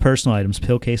retrieved personal items: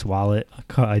 pill case, wallet,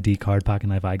 ID card, pocket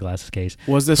knife, eyeglasses case.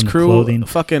 Was this from the crew clothing.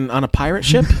 fucking on a pirate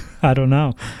ship? I don't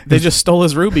know. They just stole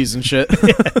his rubies and shit.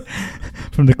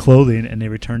 From the clothing, and they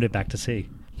returned it back to sea.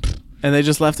 And they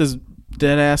just left his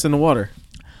dead ass in the water.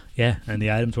 Yeah, and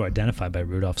the items were identified by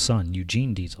Rudolph's son,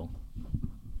 Eugene Diesel.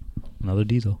 Another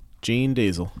Diesel. Gene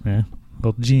Diesel. Yeah.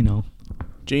 Well, Gino.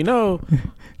 Gino.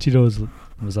 Gino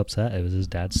was upset. It was his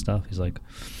dad's stuff. He's like,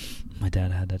 my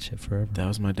dad had that shit forever. That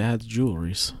was my dad's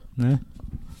jewelries. Yeah.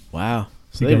 Wow.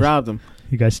 So You they guys- robbed him.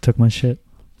 You guys took my shit.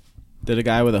 Did a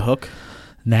guy with a hook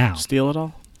Now, steal it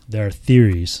all? there are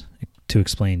theories to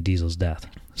explain Diesel's death.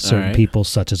 Certain right. people,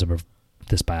 such as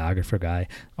this biographer guy,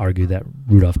 argue that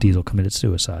Rudolph Diesel committed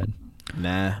suicide.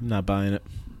 Nah, I'm not buying it.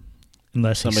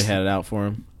 Unless Somebody had it out for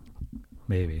him.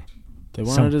 maybe. They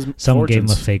wanted his Someone gave him a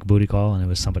fortunes. fake booty call, and it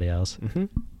was somebody else. Mhm.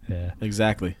 Yeah.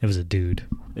 Exactly. It was a dude.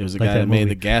 It was the Like guy that that made movie.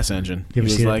 the gas engine. You He ever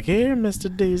was see like, "Here,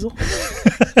 Mr. Diesel,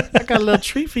 I got a little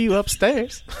treat for you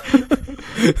upstairs."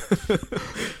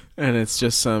 And it's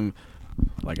just some,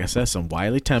 like I said, some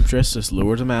wily temptress just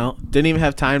lured him out. Didn't even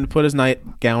have time to put his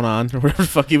nightgown on or whatever the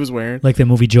fuck he was wearing. Like the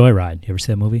movie Joyride. You ever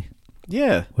see that movie?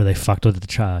 Yeah. Where they fucked with the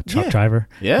truck Yeah. driver?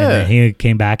 Yeah. And then he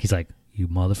came back. He's like, you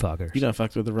motherfuckers. You done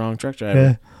fucked with the wrong truck driver.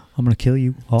 Yeah. I'm going to kill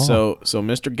you all. So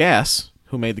Mr. Gas,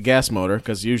 who made the gas motor,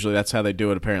 because usually that's how they do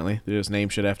it apparently. They just name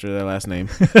shit after their last name.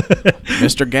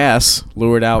 Mr. Gas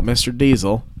lured out Mr.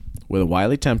 Diesel with a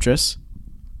wily temptress,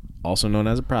 also known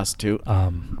as a prostitute,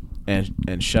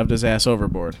 and shoved his ass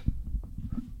overboard.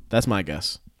 That's my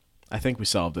guess. I think we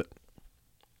solved it.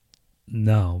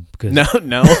 no. Because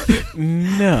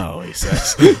No, he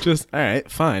says. Just, all right,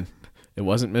 fine. It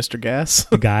wasn't Mr. Gas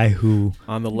the guy who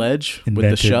on the ledge with the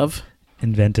Invented- shove.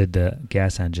 invented the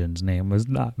gas engine's name was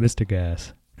not Mr.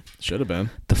 Gas. Should have been.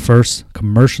 The first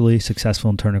commercially successful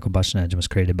internal combustion engine was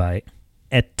created by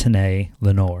Etienne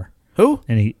Lenoir Who?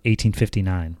 in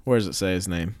 1859. Where does it say his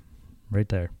name? Right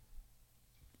there.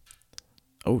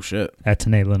 Oh, shit.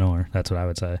 Etienne Lenoir. That's what I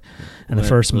would say. And the Le-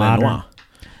 first modern Lenoir.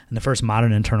 and the first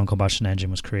modern internal combustion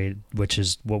engine was created, which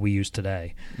is what we use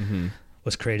today, Mm-hmm.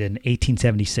 was created in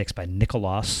 1876 by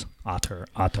Nicolas Otto.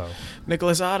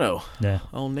 Nicholas Otto. Yeah.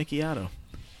 Oh, Nicky Otto.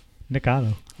 Nick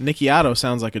Otto. Nicky Otto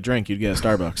sounds like a drink you'd get at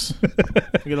Starbucks.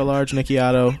 You get a large Nicky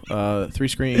Otto, three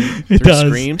does.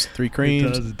 screams, three It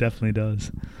creams. does. It definitely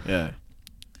does. Yeah.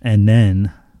 And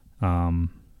then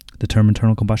the term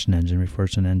internal combustion engine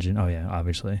refers to an engine. Oh, yeah,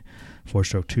 obviously.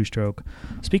 4-stroke, 2-stroke.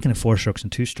 Speaking of 4-strokes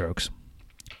and 2-strokes,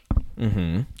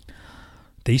 Mm-hmm.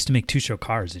 they used to make 2-stroke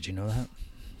cars. Did you know that?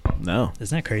 No.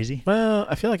 Isn't that crazy? Well,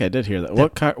 I feel like I did hear that.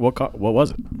 What car? What was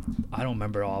it? I don't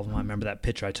remember all of them. I remember that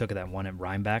picture I took of that one at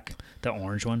Rhinebeck, the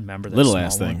orange one. Remember that Little small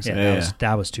ass one? things. Yeah, Yeah,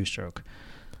 that was 2-stroke.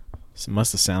 It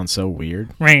must have sounded so weird.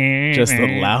 Just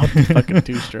a loud fucking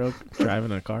 2-stroke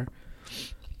driving a car.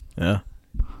 Yeah.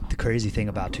 The crazy thing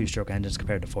about 2-stroke engines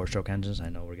compared to 4-stroke engines, I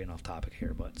know we're getting off topic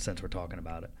here, but since we're talking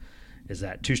about it, is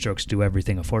that 2-strokes do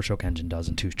everything a 4-stroke engine does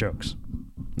in 2 strokes.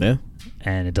 Yeah.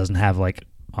 And it doesn't have like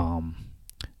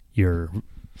your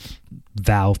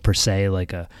valve per se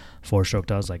like a 4-stroke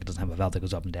does. Like it doesn't have a valve that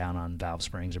goes up and down on valve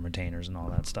springs and retainers and all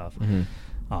that stuff.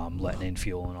 Mm-hmm. Letting in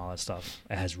fuel and all that stuff.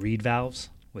 It has reed valves,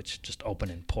 which just open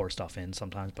and pour stuff in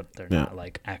sometimes, but they're Yeah. not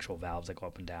like actual valves that go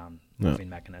up and down, No. moving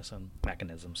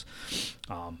mechanisms.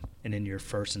 And in your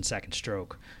first and second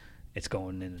stroke, it's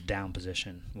going in a down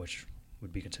position, which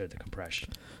would be considered the compression.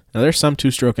 Now, there's some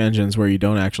 2-stroke engines where you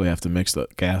don't actually have to mix the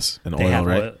gas and oil,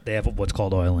 right? They have what's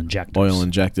called oil injectors. Oil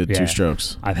injected Yeah. 2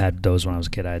 strokes. I've had those when I was a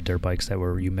kid. I had dirt bikes that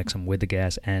were you mix them with the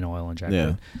gas and oil injected.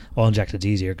 Yeah. Oil injected's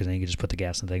easier because then you can just put the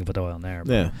gas in the thing and put the oil in there.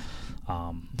 But, Yeah.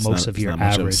 most not- of it's your not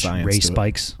much of a average science race to it.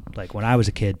 bikes, like when I was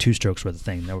a kid, 2-strokes were the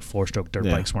thing. There were 4-stroke dirt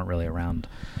Yeah. bikes weren't really around.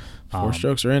 4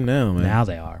 strokes are in now, man. Now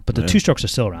they are, but the Yeah. 2-strokes are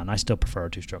still around. I still prefer a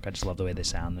 2-stroke. I just love the way they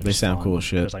sound. They're They just sound fun. cool as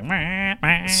shit. It's like meh,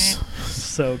 meh.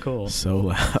 So cool. So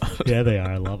loud. Yeah, they are.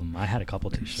 I love them. I had a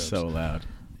couple 2-strokes. So loud.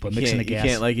 But mixing the gas,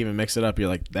 you can't like even mix it up. You're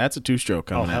like, that's a 2-stroke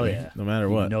coming hell at me, yeah. no matter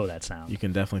You what. know that sound. You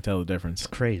can definitely tell the difference. It's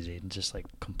crazy. It's just like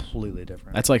completely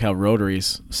different. That's like how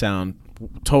rotaries sound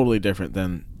totally different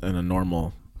than a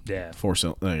normal yeah.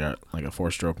 like a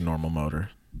 4-stroke normal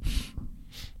motor.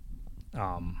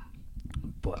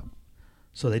 But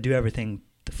so they do everything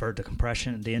for the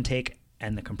compression, the intake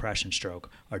and the compression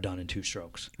stroke are done in 2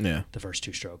 strokes. Yeah. The first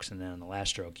 2 strokes, and then on the last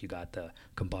stroke you got the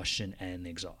combustion and the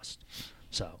exhaust.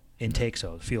 So intake,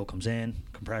 so the fuel comes in,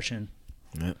 compression,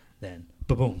 then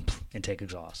boom, intake,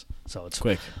 exhaust. So it's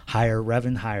quick, higher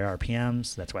revving, higher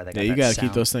RPMs. That's why they got you that got to sound.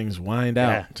 keep those things wind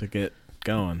out to get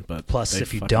going. But plus,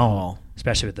 if you don't,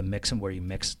 especially with the mixing where you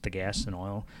mix the gas and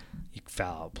oil, you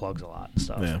foul out plugs a lot and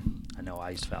stuff. Yeah. I know I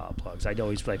used to foul out plugs. I'd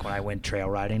always, like when I went trail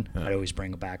riding, I'd always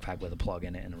bring a backpack with a plug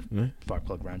in it and a spark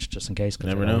plug wrench just in case,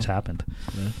 because it always happened.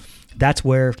 Yeah. That's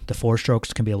where the 4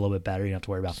 strokes can be a little bit better. You don't have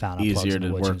to worry about fouling out plugs. Easier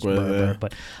to work with.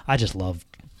 But I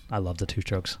love the 2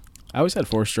 strokes. I always had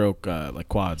 4-stroke like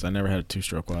quads. I never had a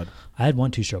 2-stroke quad. I had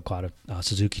one 2-stroke quad, a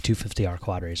Suzuki 250R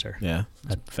quad racer. Yeah,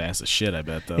 fast as shit, I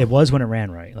bet, though. It was when it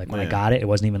ran right. Like when I got it, it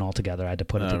wasn't even all together. I had to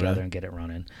put it together and get it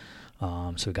running.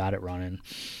 So we got it running.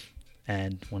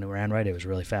 And when it ran right, it was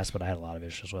really fast, but I had a lot of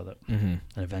issues with it. Mm-hmm. And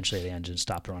eventually the engine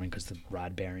stopped running because the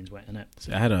rod bearings went in it.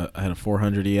 See, I had a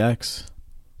 400EX,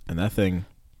 and that thing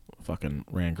fucking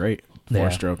ran great.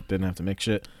 4-stroke, didn't have to mix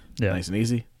shit. Yeah. Nice and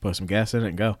easy. Put some gas in it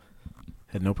and go.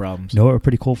 Had no problems. You know what were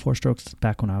pretty cool 4-strokes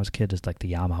back when I was a kid is like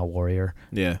the Yamaha Warrior.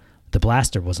 Yeah. The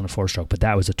Blaster wasn't a 4-stroke, but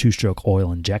that was a 2-stroke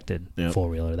oil-injected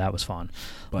 4-wheeler. That was fun.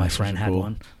 My friend had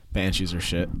one. Banshees are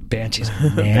shit. Banshees are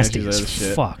nasty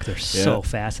as fuck. They're so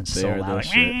fast and so loud.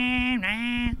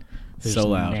 So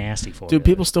loud. Nasty for Dude,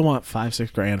 people still want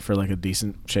 $5-6 grand for like a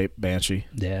decent shaped Banshee.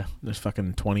 Yeah. They're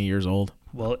fucking 20 years old.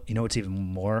 Well, you know what's even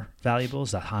more valuable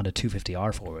is the Honda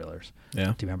 250R 4-wheelers. Yeah.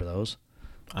 Do you remember those?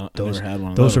 I never had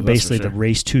one of those are basically the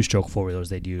race 2-stroke 4-wheelers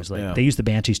they'd use. Like they used the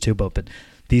Banshees too, but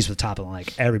these were the top of the line.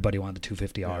 Like everybody wanted the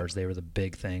 250Rs. They were the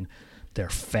big thing. They're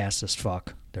fast as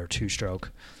fuck. They're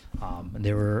 2-stroke. And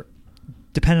they were,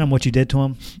 depending on what you did to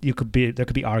them, there could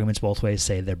be arguments both ways.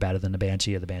 Say they're better than the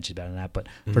Banshee or the Banshee's better than that. But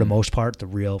for the most part, the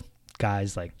real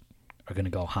guys like are going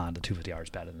to go Honda 250R is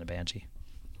better than the Banshee.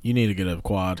 You need to get a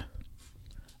quad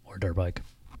or a dirt bike.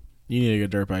 You need to get a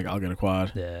dirt bike. I'll get a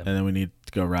quad. Yeah. And then we need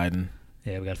to go riding.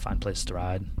 Yeah, we got to find places to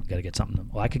ride. We got to get something.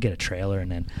 Well, I could get a trailer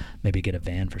and then maybe get a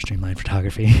van for streamline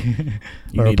photography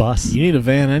or a bus. You need a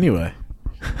van anyway.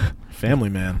 Family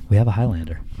man. We have a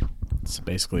Highlander. It's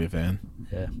basically a van.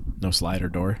 Yeah. No slider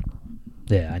door.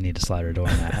 Yeah, I need a slider door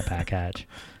in that back hatch.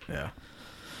 Yeah.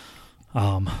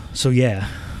 So yeah,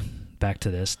 back to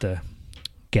this. The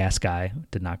gas guy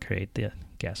did not create the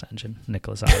gas engine.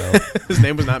 Nicholas Otto. His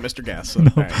name was not Mr. Gas. So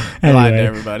no. Right. Anyway, lied to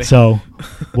everybody. So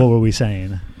what were we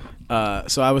saying?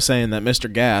 So I was saying that Mr.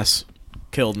 Gas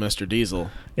killed Mr. Diesel.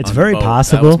 It's very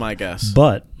possible. That was my guess.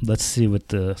 But let's see what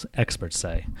the experts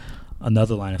say.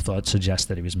 Another line of thought suggests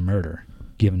that he was murder,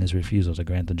 given his refusal to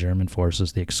grant the German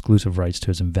forces the exclusive rights to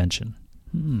his invention.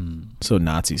 So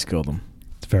Nazis killed him.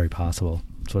 It's very possible.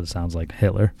 That's what it sounds like.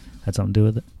 Hitler had something to do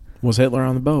with it. Was Hitler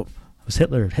on the boat? Was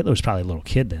Hitler? Hitler was probably a little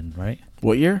kid then, right?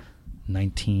 What year?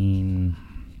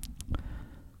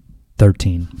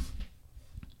 1913.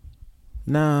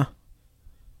 Nah.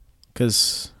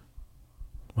 Because,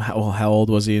 how old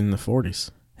was he in the 40s?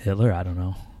 Hitler? I don't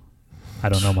know. I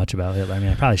don't know much about Hitler. I mean,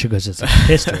 I probably should because it's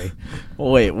history.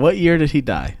 Well, wait. What year did he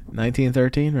die?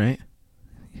 1913, right?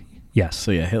 Yes.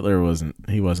 So yeah, Hitler wasn't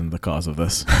the cause of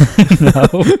this. No.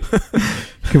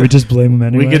 Can we just blame him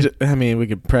anyway? We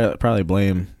could probably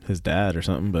blame his dad or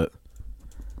something, but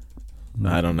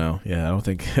I don't know. Yeah, I don't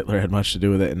think Hitler had much to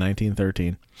do with it in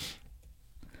 1913.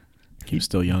 He was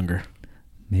still younger.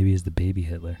 Maybe he's the baby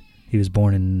Hitler. He was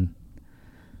born in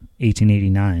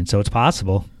 1889, so it's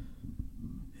possible.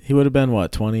 He would have been,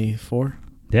 what, 24?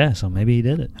 Yeah, so maybe he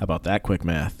did it. How about that quick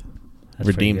math? That's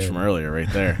redeemed from earlier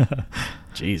right there.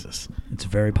 Jesus. It's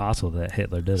very possible that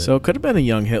Hitler did it. So it could have been a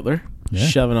young Hitler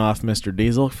shoving off Mr.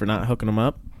 Diesel for not hooking him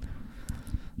up.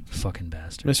 Fucking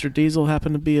bastard. Mr. Diesel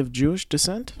happened to be of Jewish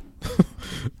descent?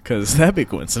 Because that'd be a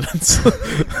coincidence.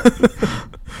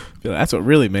 That's what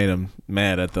really made him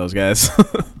mad at those guys.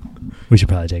 We should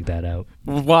probably take that out.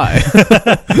 Why?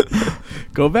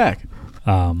 Go back.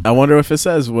 I wonder if it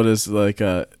says what his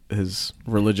his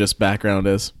religious background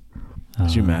is.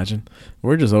 Could you imagine?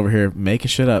 We're just over here making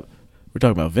shit up. We're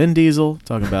talking about Vin Diesel,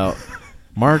 talking about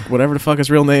Mark, whatever the fuck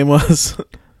his real name was.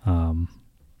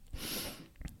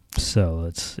 So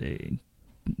let's see.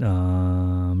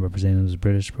 Representatives of the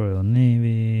British Royal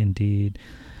Navy, indeed.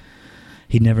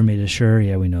 He never made it sure.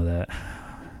 Yeah, we know that.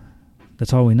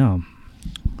 That's all we know.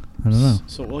 I don't know.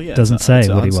 So well, yeah, Doesn't say it's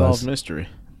an what he unsolved was. mystery.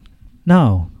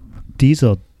 No,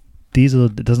 Diesel.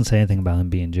 It doesn't say anything about him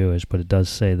being Jewish, but it does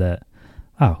say that.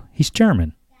 Oh, he's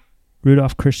German.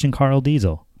 Rudolf Christian Karl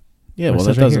Diesel. Yeah, What well, it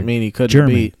that says right doesn't here. mean he couldn't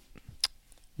German. be.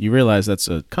 You realize that's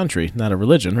a country, not a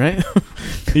religion, right?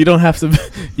 You don't have to.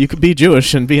 You could be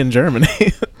Jewish and be in Germany.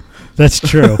 That's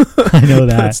true. I know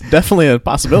that. That's definitely a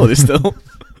possibility still.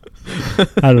 I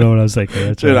don't know what I was thinking.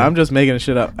 That's Dude, right. I'm just making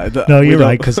shit up. No, you're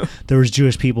right, because there was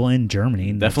Jewish people in Germany.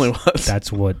 And Definitely was.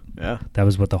 That's what. Yeah, That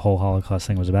was what the whole Holocaust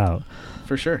thing was about.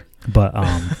 for sure. But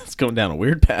It's going down a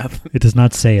weird path. it does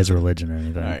not say his religion or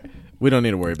anything. All right, we don't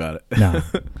need to worry about it. No.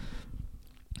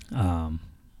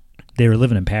 They were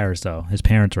living in Paris, though. His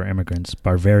parents were immigrants,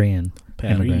 Bavarian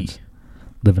immigrants,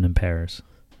 living in Paris.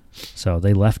 So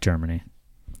they left Germany,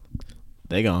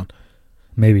 They gone.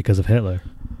 maybe because of Hitler.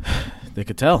 They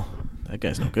could tell that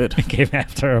guy's no good. They came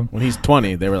after him. When he's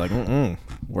 20, they were like,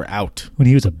 we're out. When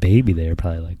he was a baby, they were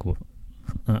probably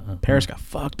like, Paris got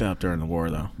fucked up during the war,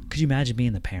 though. Could you imagine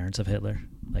being the parents of Hitler,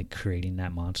 like creating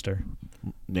that monster?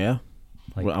 Yeah.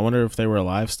 Like, Well, I wonder if they were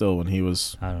alive still when he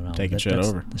was I don't know. taking shit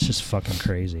over. It's just fucking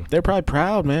crazy. They're probably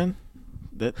proud, man.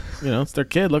 That it's their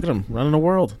kid. Look at them running the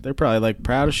world. They're probably like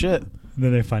proud as shit. And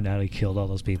then they find out he killed all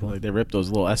those people. Like they ripped those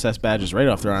little SS badges right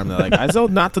off their arm. They're like, I do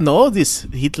not know this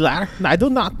Hitler. I do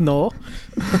not know.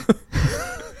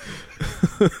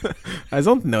 I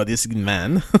don't know this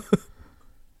man.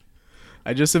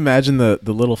 I just imagine the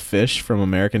little fish from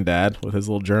American Dad with his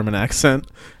little German accent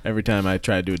every time I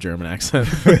try to do a German accent.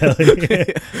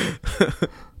 Really?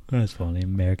 That's funny.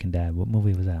 American Dad. What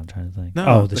movie was that? I'm trying to think.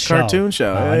 No, the cartoon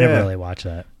show. Oh, Yeah, I never yeah. really watched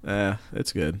that. Yeah,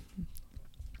 it's good.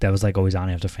 That was like always on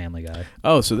after Family Guy.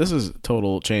 Oh, so this is a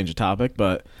total change of topic,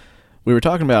 but we were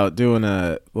talking about doing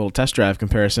a little test drive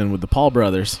comparison with the Paul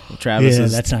brothers,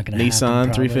 Travis's that's not gonna Nissan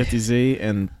happen, probably. 350Z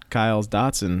and Kyle's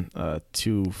Datsun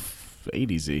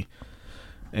 280Z.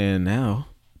 And now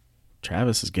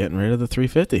Travis is getting rid of the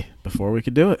 350 before we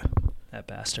could do it. That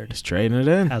bastard. He's trading it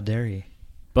in. How dare he?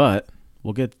 But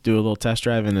we'll get to do a little test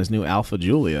drive in his new Alfa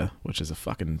Giulia, which is a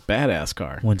fucking badass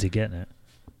car. When's he getting it?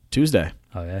 Tuesday.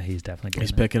 Oh, yeah, he's definitely getting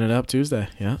He's it. picking it up Tuesday.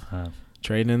 Yeah. Oh.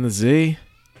 Trading in the Z,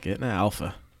 getting an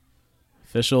Alfa.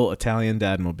 Official Italian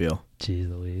dadmobile. Jeez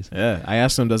Louise. Yeah, I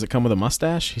asked him, does it come with a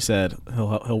mustache? He said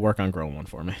he'll work on growing one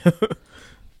for me.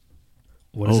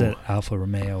 What is Oh. it? Alfa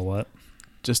Romeo what?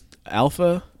 Just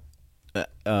Alpha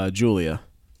Giulia,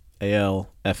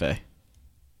 ALFA.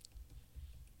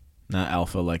 Not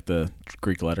Alpha like the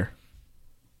Greek letter.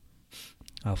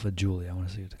 Alpha Julia. I want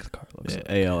to see what the car looks like.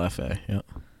 ALFA. Yeah.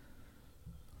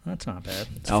 That's not bad.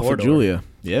 It's Alpha four-door, Giulia.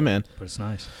 Yeah, man. but it's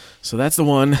nice. So that's the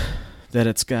one that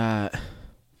it's got.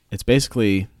 It's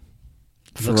basically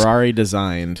Looks- Ferrari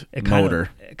designed motor.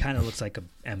 It kind of looks like a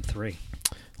M3.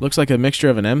 Looks like a mixture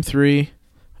of an M3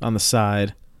 on the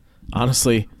side.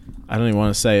 Honestly, I don't even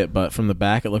want to say it, but from the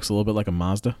back, it looks a little bit like a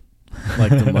Mazda,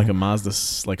 like a Mazda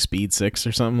like Speed 6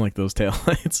 or something, like those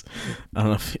taillights. I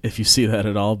don't know if you see that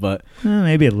at all, but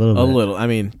Maybe a little a bit. little. I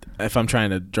mean, if I'm trying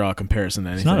to draw a comparison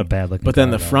to anything, It's not a bad looking But then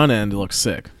car, the though. front end looks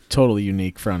sick, totally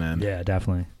unique front end. Yeah,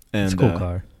 definitely. and It's a cool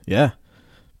car. Yeah,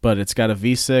 but it's got a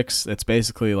V6. It's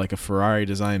basically like a Ferrari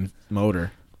designed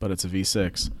motor, but it's a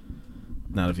V6,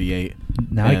 not a V8.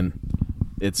 Now And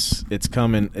it's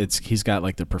coming. He's got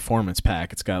like the performance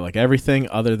pack. It's got like everything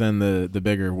other than the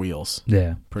bigger wheels,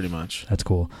 yeah, pretty much. that's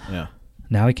cool. Yeah,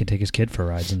 Now he can take his kid for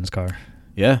rides in his car.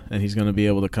 yeah, and he's gonna be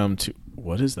able to come to.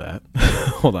 What is that?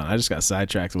 Hold on, I just got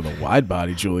sidetracked with a wide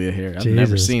body Giulia here. I've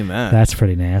never Jesus. seen that. That's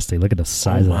pretty nasty. Look at the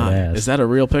size Oh of my. that ass. Is that a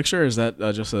real picture? Or is that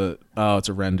just a? Oh, it's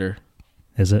a render.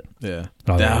 Is it? Yeah.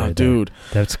 Oh, yeah, Oh, right dude. there.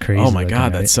 That's crazy. Oh my looking,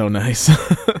 God, right? that's so nice.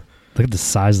 Look at the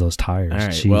size of those tires. All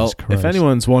right. Jesus Well, Christ. if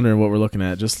anyone's wondering what we're looking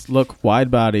at, just look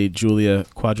wide body Giulia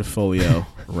Quadrifoglio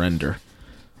render.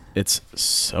 It's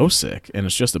so sick, and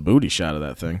it's just a booty shot of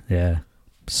that thing. Yeah.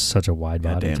 Such a wide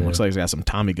God body. damn, too. looks like it's got some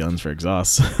Tommy guns for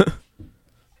exhausts.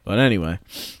 But anyway,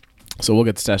 so we'll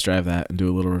get to test drive that and do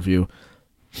a little review.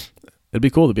 It'd be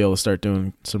cool to be able to start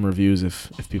doing some reviews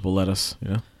if people let us,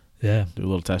 Yeah. do a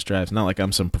little test drives. Not like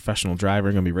I'm some professional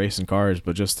driver going to be racing cars,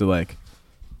 but just to like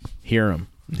hear them,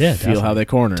 Yeah. feel how definitely. they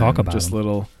corner, Talk and about just 'em.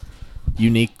 little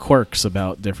unique quirks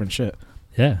about different shit.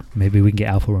 Yeah. Maybe we can get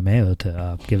Alfa Romeo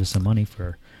to give us some money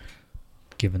for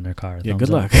giving their car a Yeah, thumbs good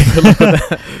up. luck. Good luck with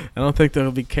that. I don't think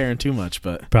they'll be caring too much,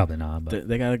 but Probably not, but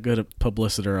they got a good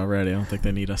publicity already. I don't think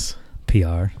they need us.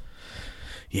 PR.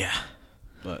 Yeah,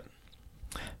 but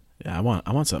yeah, I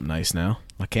want something nice now.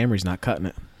 My Camry's not cutting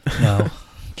it. No.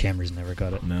 Camry's never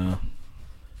got it. No.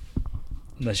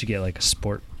 Unless you get like a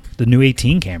sport. The new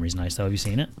 18 Camry's nice though. Have you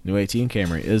seen it? New 18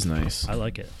 Camry is nice. I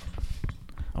like it.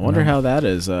 I wonder No. how that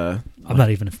is. I'm not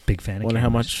even a big fan I of wonder how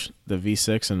Camrys. much the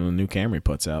V6 and the new Camry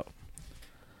puts out.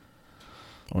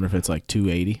 I wonder if it's like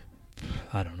 280.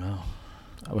 I don't know.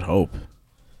 I would hope.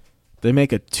 They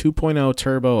make a 2.0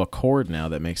 turbo Accord now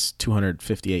that makes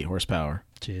 258 horsepower.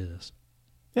 Jesus.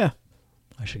 Yeah.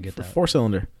 I should get For that.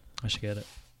 4-cylinder. I should get it.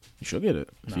 You should get it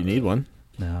if Not you really. need one.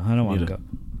 No, I don't want to Need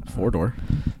go. 4-door.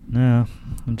 No,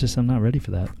 I'm not ready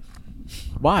for that.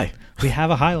 Why? We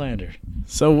have a Highlander.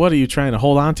 So what are you trying to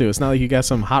hold on to? It's not like you got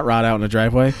some hot rod out in the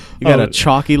driveway. You got Oh. a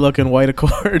chalky looking white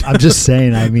Accord. I'm just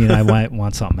saying. I mean, I might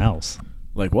want something else.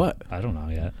 Like what? I don't know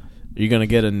yet. Are you going to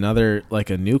get another, like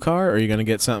a new car, or are you going to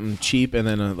get something cheap and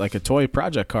then like a toy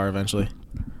project car eventually?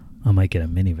 I might get a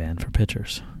minivan for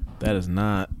pictures. That is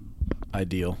not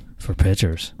ideal. For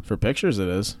pictures, For pictures it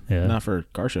is. Yeah. Not for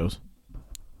car shows.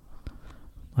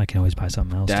 I can always buy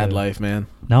something else. Dad too. life, man.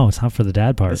 No, it's not for the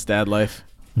dad part. It's dad life.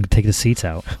 I'm gonna take the seats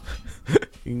out.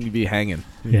 You can be hanging.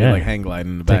 You can Yeah. be like hang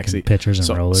gliding in the back Taking seat. pictures and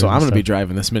So rollers. I'm and going to be stuff.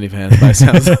 driving this minivan by the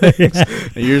sounds of it. Yeah.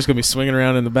 And you're just going to be swinging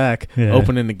around in the back, Yeah.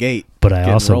 opening the gate. But I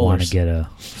getting also want rollers. to get a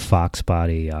Fox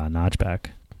body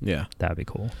notchback. Yeah. That'd be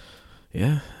cool.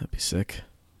 Yeah, that'd be sick.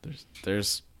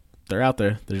 They're out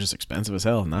there. They're just expensive as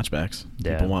hell, notchbacks.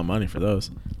 Yeah. People want money for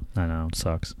those. I know it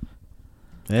sucks.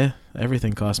 Yeah,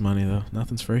 everything costs money though.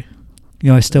 Nothing's free.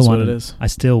 You know, I still That's what wonder. it is. I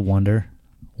still wonder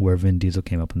where Vin Diesel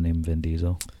came up with the name Vin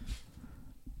Diesel.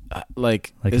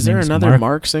 Like Like is his there name's another Mark?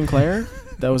 Mark Sinclair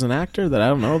that was an actor that I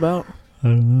don't know about? I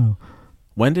don't know.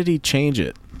 When did he change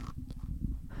it?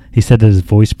 He said that his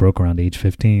voice broke around age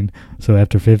 15. So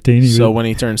after 15, So was, when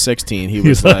he turned 16, he he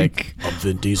was was like, "I'm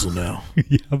Vin Diesel now."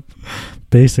 yep,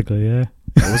 basically, yeah.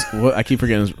 What I keep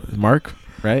forgetting is Mark,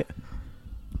 right?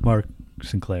 Mark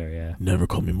Sinclair, yeah. Never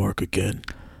call me Mark again.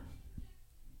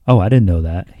 Oh, I didn't know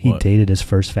that. He What? dated his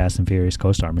first Fast and Furious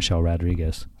co-star, Michelle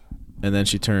Rodriguez. And then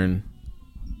she turned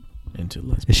into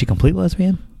lesbian. Is she complete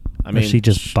lesbian? I mean, or is she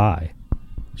just bi?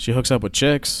 she hooks up with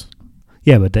chicks.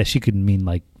 Yeah, but that she could mean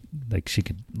like she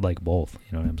could like both.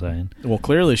 You know what I'm saying? Well,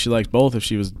 clearly she likes both if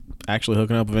she was actually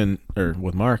hooking up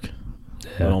with Mark.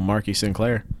 Yeah. Little Marky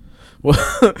Sinclair. Was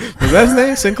that his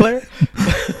name, Sinclair?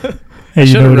 Hey, I you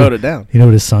should know have what wrote his- it down. You know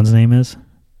what his son's name is?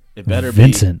 It better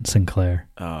Vincent Sinclair.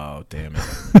 be. Oh, damn it.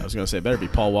 I was going to say, it better be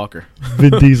Paul Walker.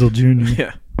 Vin Diesel Jr.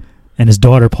 Yeah. And his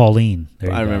daughter Pauline. There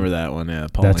you I go. remember that one, yeah.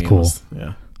 Pauline That's cool. was-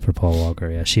 yeah. For Paul Walker,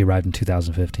 yeah. She arrived in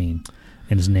 2015.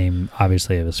 And his name,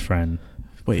 obviously, of his friend,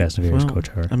 Wait, Fast and Furious well,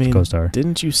 co-star. I mean, co-star.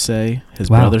 didn't you say his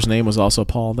Wow. brother's name was also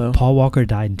Paul, though? Paul Walker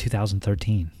died in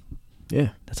 2013.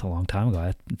 Yeah. That's a long time ago.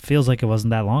 It feels like it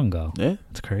wasn't that long ago. Yeah.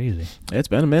 It's crazy. It's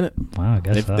been a minute. Wow, I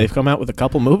guess They've, so. they've come out with a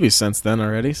couple movies since then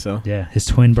already, so. Yeah, his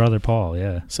twin brother Paul,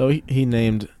 yeah. So he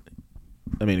named,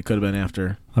 I mean, it could have been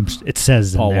after It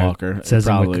says Paul in there, Walker. It says it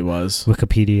in probably was.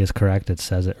 Wikipedia is correct. It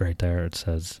says it right there. It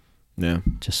says, Yeah.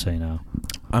 just so you know.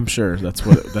 I'm sure that's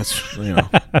what, you know.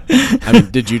 I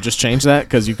mean, did you just change that?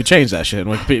 Because you could change that shit in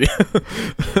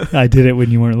Wikipedia. I did it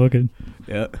when you weren't looking.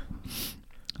 Yeah.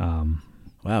 Um,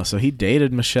 Wow, so he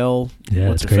dated Michelle. yeah,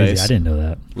 what's it's her crazy. face? I didn't know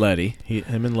that. Letty.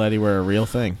 Him and Letty were a real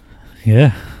thing.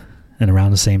 Yeah, and around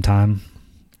the same time,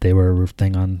 they were a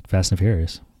thing on Fast and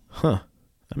Furious. Huh.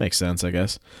 That makes sense, I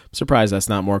guess. I'm surprised that's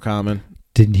not more common.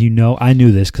 Didn't you know? I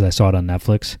knew this because I saw it on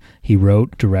Netflix. He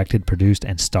wrote, directed, produced,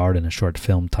 and starred in a short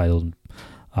film titled,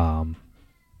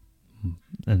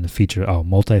 in the feature,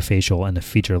 multifacial and the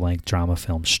feature-length drama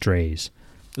film Strays.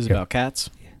 Is it Yeah. about cats?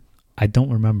 I don't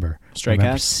remember. Stray I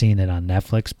remember cats? seeing it on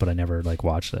Netflix, but I never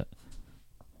watched it.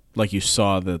 Like you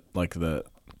saw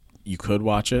you could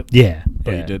watch it, Yeah,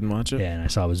 but yeah. you didn't watch it? Yeah, and I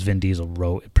saw it was Vin Diesel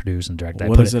wrote, produced, and directed.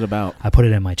 What is it about? I put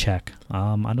it in my check.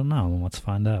 I don't know. Let's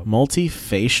find out.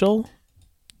 Multifacial?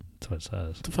 That's what it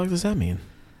says. What the fuck does that mean?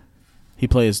 He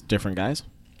plays different guys?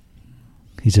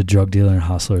 He's a drug dealer and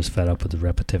hustler is fed up with the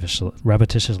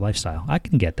repetitious lifestyle. I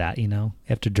can get that,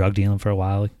 After drug dealing for a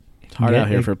while, It's hard out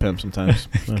here for a pimp sometimes.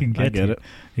 can I get get to it.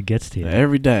 it gets to you.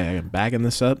 Every day I'm bagging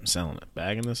this up and selling it.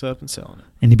 Bagging this up and selling it.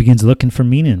 And he begins looking for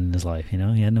meaning in his life. He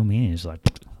had no meaning. He's like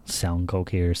selling coke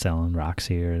here, selling rocks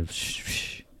here.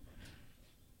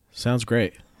 Sounds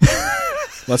great.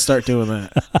 Let's start doing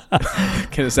that.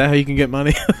 Is that how you can get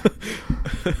money?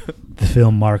 The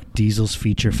film marked Diesel's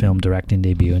feature film directing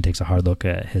debut and takes a hard look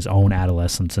at his own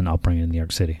adolescence and upbringing in New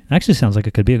York City. Actually sounds like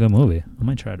it could be a good movie. I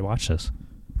might try to watch this.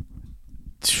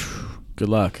 Good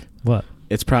luck. What?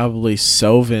 It's probably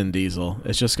so Vin Diesel.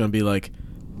 It's just going to be like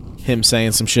him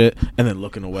saying some shit and then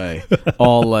looking away.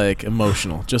 All like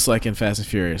emotional. Just like in Fast and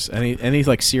Furious. Any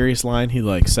like serious line, he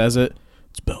like says it.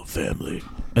 It's about family.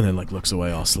 And then like looks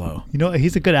away all slow.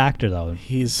 He's a good actor, though.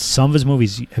 He's... Some of his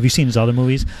movies, have you seen his other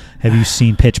movies? Have you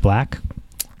seen Pitch Black?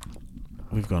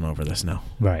 we've gone over this now.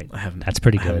 Right. I haven't. That's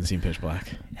pretty I haven't good. seen Pitch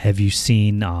Black. Have you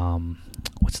seen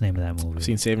what's the name of that movie? I've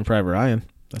seen Saving Private Ryan.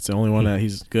 That's the only one that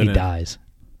he's good He in. dies.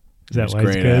 Is that He's why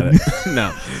he's great good? at it.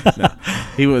 No.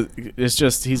 He was. It's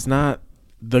just he's not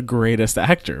the greatest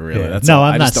actor, really. Yeah. That's No, all.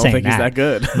 I'm I not just don't saying think he's that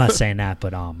good. I'm not saying that,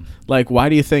 but Like, why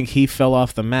do you think he fell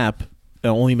off the map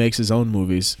and only makes his own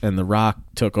movies, and The Rock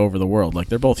took over the world? Like,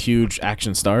 they're both huge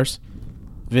action stars.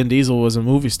 Vin Diesel was a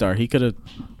movie star. He could have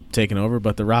taken over,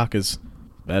 but The Rock is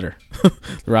better. The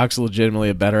Rock's legitimately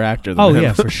a better actor than him.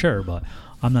 yeah, for sure. But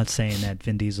I'm not saying that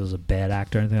Vin Diesel's a bad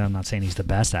actor or anything. I'm not saying he's the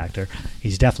best actor.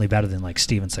 He's definitely better than like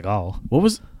Steven Seagal. What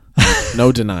was...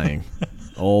 No denying.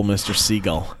 Old Mr.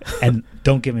 Seagull. And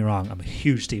don't get me wrong, I'm a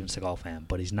huge Steven Seagal fan,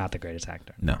 but he's not the greatest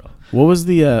actor. No. What was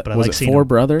the... But I was like it seeing Four him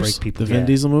Brothers? break people. The Vin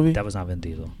Diesel movie? That was not Vin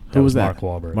Diesel. Who was that?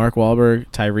 Mark Wahlberg. Mark Wahlberg,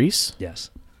 Tyrese,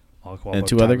 Yes. Mark Wahlberg, and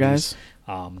two other Tyrese.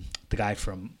 guys. The guy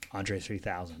from Andre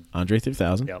 3000. Andre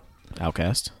 3000, Yep.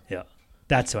 Outcast, Yeah.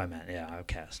 That's who I meant. Yeah,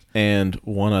 Outcast. and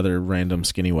one other random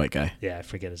skinny white guy. Yeah, I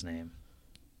forget his name.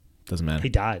 Doesn't matter. He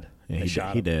died. Yeah, They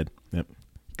shot he him. did. Yep.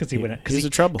 Because he went. He's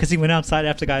in trouble. Because he went outside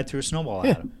after the guy threw a snowball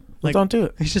Yeah. at him. Well, don't do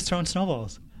it. He's just throwing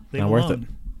snowballs. Leave Not him worth alone.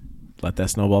 it. Let that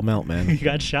snowball melt, man. He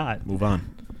got shot. Move on.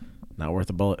 Not worth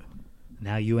a bullet.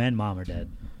 Now you and mom are dead.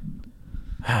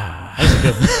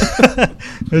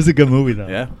 That was a good movie, though.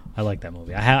 Yeah. I like that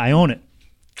movie. I own it.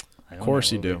 I own Of course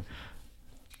that you movie. do.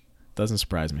 Doesn't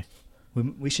surprise me.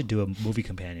 We should do a movie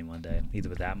companion one day, either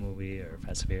with that movie or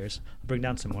Fast and Furious. Bring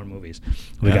down some more movies.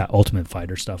 We Yeah. got Ultimate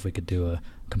Fighter stuff we could do a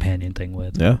companion thing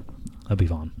with. Yeah. That'd be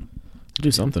fun. Do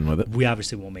something with it. We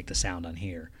obviously won't make the sound on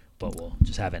here, but we'll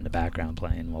just have it in the background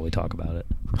playing while we talk about it.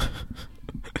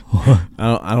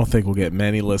 I don't think we'll get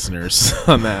many listeners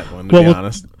on that one, to Well, be we'll-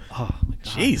 honest. Oh, my God.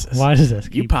 Jesus. Why does this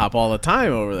You keep... pop all the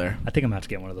time over there. I think I'm going to have to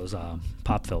get one of those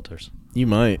pop filters. You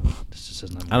might. This just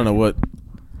isn't I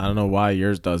don't know why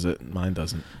yours does it. Mine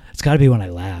doesn't. It's got to be when I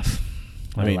laugh.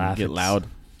 When I mean, laugh, get it's- loud,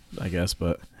 I guess,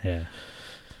 but Yeah.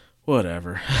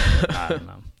 whatever. I don't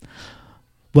know.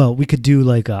 Well, we could do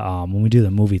like when we do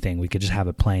the movie thing, we could just have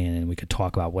it playing and we could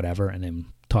talk about whatever and then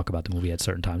talk about the movie at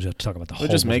certain times. We have to talk about the whole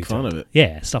We'll just movie make fun too. of it.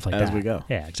 Yeah, stuff like as that. we go.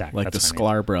 Yeah, exactly. Like That's the what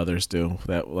I mean. Sklar brothers do.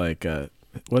 That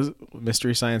was it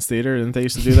Mystery Science Theater? Didn't they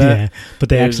used to do that? Yeah, but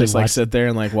they would actually just like watch- sit there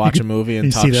and like watch a movie and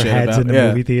you talk see their shit heads about in the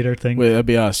movie theater thing. Wait, that'd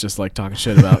be us just like talking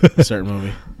shit about a certain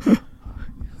movie.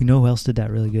 You know who else did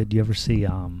that really good? Do you ever see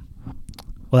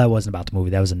well, that wasn't about the movie.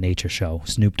 That was a nature show.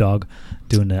 Snoop Dogg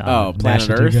doing the Planet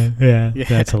National Earth? Geographic. Yeah, Yeah.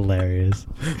 that's hilarious.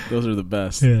 Those are the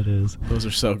best. Yeah, it is. Those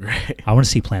are so great. I want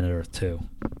to see Planet Earth too.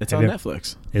 It's Have on you-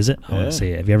 Netflix. Is it? I want Yeah. to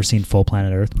see it. Have you ever seen Full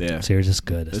Planet Earth? Yeah. Series is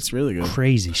good. It's really good.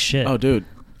 Crazy shit. Oh, dude.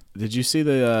 Did you see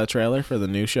the trailer for the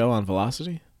new show on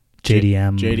Velocity?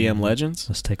 JDM. JDM Legends?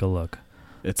 Let's take a look.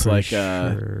 It's Pretty like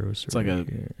sure it's it's like right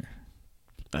a- here.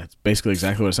 it's basically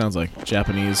exactly what it sounds like.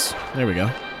 Japanese. There we go.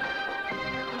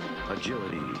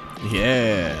 Agility.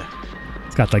 Yeah.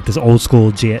 It's got like this old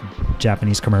school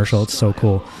Japanese commercial. It's so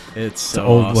cool. It's It's so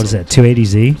old. awesome. What is it?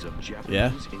 280Z? Of Japanese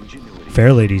Yeah. ingenuity.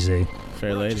 Fair Lady Z. Fair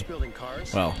We're not lady. just building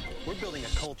cars. Well, We're building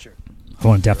a culture. I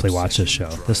want to definitely watch this show.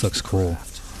 This looks cool.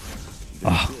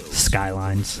 Oh,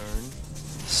 skylines.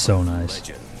 So nice.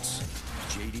 Legends.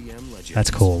 JDM Legends.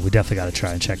 That's cool. We definitely got to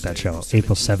try and check that show.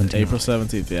 April 17th. April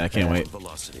 17th. Yeah, I can't wait.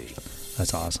 Velocity.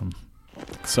 That's awesome.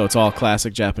 So it's all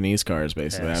classic Japanese cars,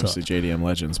 basically. Yeah, so Obviously, JDM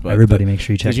Legends. But everybody make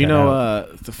sure you check Did you that know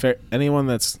out. the fair? Anyone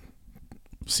that's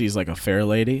sees like a fair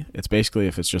lady, it's basically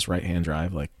if it's just right hand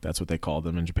drive, like that's what they call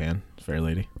them in Japan, fair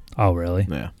lady. Oh, really?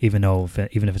 Yeah. Even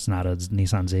if it's not a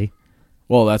Nissan Z?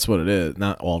 Well, that's what it is.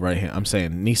 Not all right hand. I'm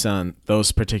saying Nissan.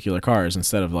 Those particular cars,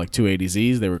 instead of like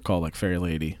 280Zs, they were called like fair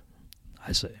lady.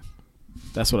 I see.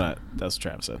 That's what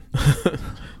Travis said.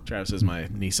 Travis is my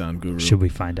Nissan guru. Should we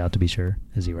find out to be sure?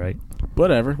 Is he right?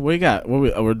 Whatever. What we got?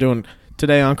 We're doing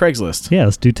today on Craigslist. Yeah,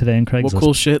 let's do today in Craigslist. What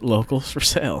cool shit locals for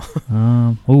sale?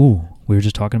 Ooh, we were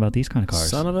just talking about these kind of cars.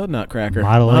 Son of a nutcracker.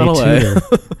 Model A Tudor.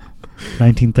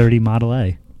 1930 Model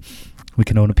A. We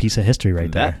can own a piece of history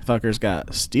right there. That fucker's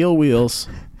got steel wheels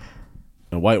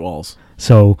and white walls.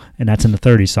 So, and that's in the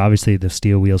 30s, so obviously the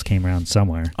steel wheels came around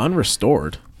somewhere.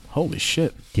 Unrestored. Holy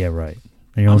shit. Yeah, right.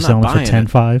 And you're only I'm not selling for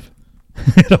buying it.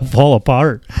 10.5. It'll fall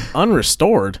apart.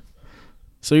 Unrestored?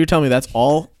 So you're telling me that's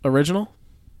all original?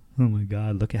 Oh my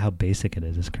God, look at how basic it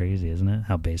is. It's crazy, isn't it?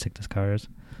 How basic this car is.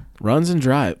 Runs and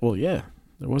drive. Well, yeah.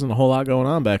 There wasn't a whole lot going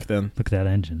on back then. Look at that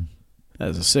engine. That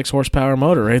is a 6 horsepower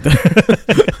motor right there.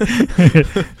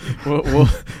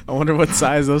 I wonder what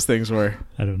size those things were.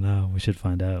 I don't know. We should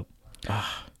find out.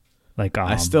 Like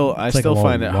I still it's like a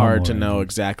find it hard to lawnmower know engine.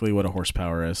 exactly what a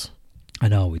horsepower is. I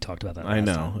know. We talked about that. I last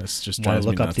know. time. It's just Want drives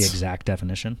to me look up nuts. the exact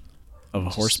definition? of a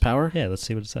horsepower? Yeah, let's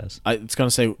see what it says. It's going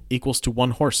to say equals to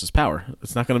 1 horse's power.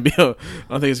 It's not going to be I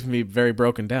don't think it's going to be very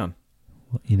broken down.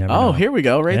 Well, you never know. Here we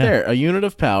go, right Yeah. there. A unit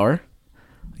of power.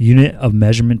 Unit of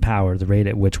measurement power, the rate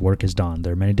at which work is done.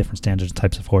 There are many different standards and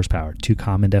types of horsepower. 2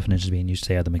 common definitions being used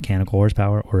today are the mechanical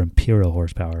horsepower or imperial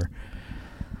horsepower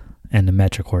and the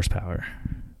metric horsepower.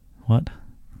 What?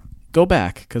 Go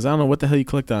back, because I don't know what the hell you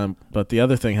clicked on, but the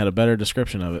other thing had a better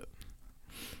description of it.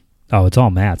 Oh, it's all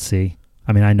math, see?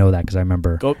 I mean, I know that because I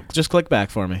remember. Just click back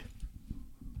for me.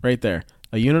 Right there.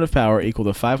 A unit of power equal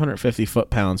to 550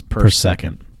 foot-pounds per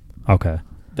second. Okay.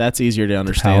 That's easier to power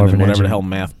understand of than an whatever the engine. hell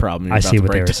math problem you're I about see to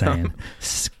what they break were down.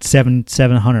 saying.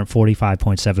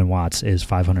 745.7 watts is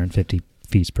 550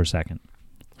 feet per second.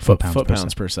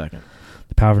 Foot-pounds per second.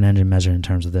 The power of an engine measured in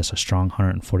terms of this, a strong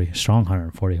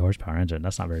 140 horsepower engine.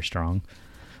 That's not very strong.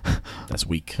 That's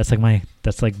weak. That's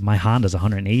like my Honda's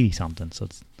 180 something. So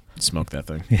it's Smoke that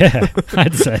thing. yeah,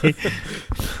 I'd say.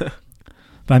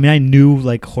 But I mean, I knew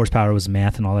like horsepower was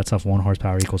math and all that stuff. 1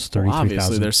 horsepower equals 33,000.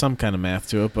 Obviously, there's some kind of math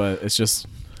to it, but it's just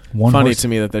One funny to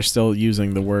me that they're still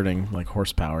using the wording like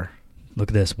horsepower. Look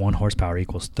at this. 1 horsepower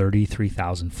equals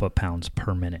 33,000 foot-pounds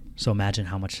per minute. So imagine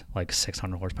how much like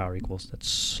 600 horsepower equals. That's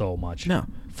so much. No,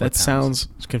 that foot-pounds. sounds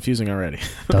confusing already.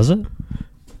 Does it?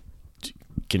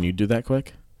 Can you do that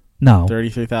quick? No.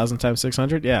 33,000 times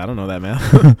 600? Yeah, I don't know that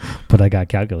math. But I got a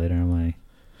calculator on my.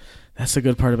 That's the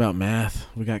good part about math.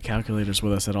 We got calculators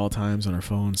with us at all times on our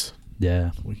phones.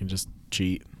 Yeah. We can just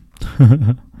cheat.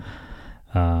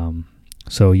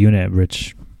 So unit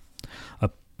which a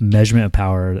measurement of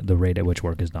power, the rate at which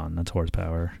work is done. That's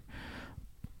horsepower.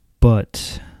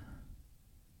 But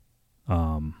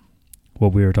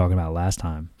what we were talking about last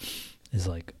time is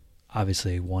like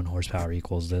obviously 1 horsepower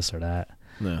equals this or that.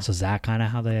 No. So is that kind of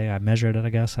how they measured it? I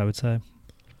guess I would say.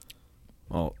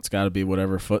 Well, it's got to be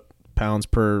whatever foot-pounds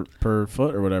per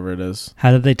foot or whatever it is.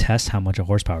 How did they test how much a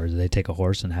horsepower? Did they take a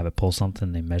horse and have it pull something?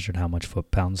 And they measured how much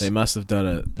foot-pounds? They must have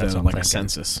done That's what I'm like a thinking.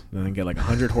 census. Then they get like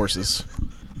 100 horses,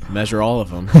 measure all of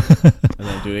them, and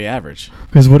then do the average.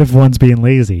 Because what if one's being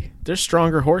lazy? There's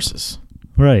stronger horses,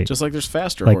 Right. just like there's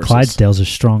faster like horses. Clydesdales are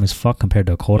strong as fuck compared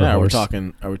to a quarter Yeah, horse.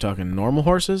 are we talking normal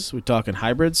horses? We talking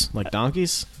hybrids like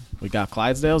donkeys? We got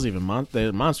Clydesdales, even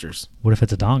they're monsters. What if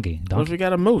it's a donkey? What if we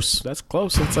got a moose? That's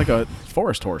close. It's like a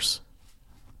forest horse.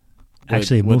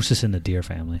 Actually, Would- moose is in the deer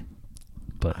family.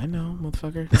 But I know,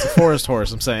 motherfucker. It's a forest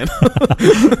horse, I'm saying.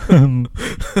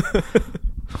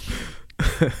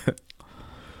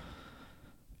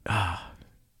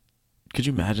 Could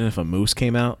you imagine if a moose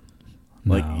came out?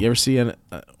 Like, no. you ever see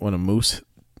when a moose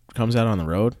comes out on the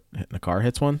road and a car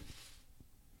hits one?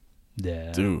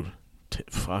 Yeah. Dude,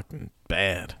 fucking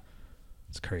bad.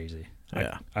 It's crazy.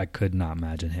 Yeah. I could not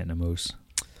imagine hitting a moose.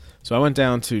 So I went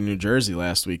down to New Jersey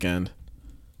last weekend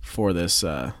for this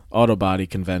auto body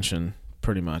convention,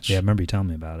 pretty much. Yeah, I remember you telling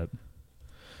me about it.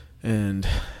 And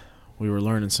we were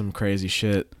learning some crazy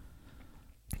shit.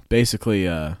 Basically,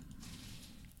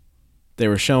 they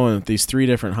were showing these 3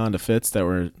 different Honda Fits that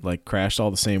were like crashed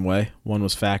all the same way. One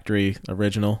was factory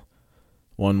original.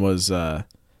 One was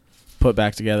put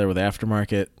back together with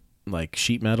aftermarket like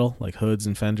sheet metal, like hoods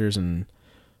and fenders, and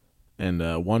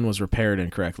one was repaired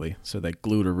incorrectly. So they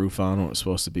glued a roof on when it was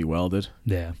supposed to be welded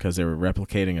Yeah. because they were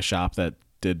replicating a shop that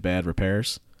did bad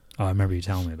repairs. Oh, I remember you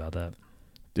telling me about that.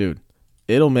 Dude,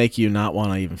 it'll make you not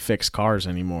want to even fix cars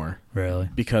anymore Really?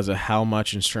 because of how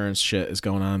much insurance shit is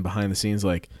going on behind the scenes.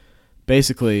 Like,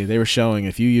 basically, they were showing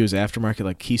if you use aftermarket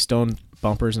like Keystone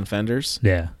bumpers and fenders,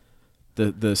 Yeah.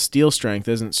 the steel strength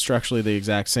isn't structurally the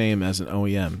exact same as an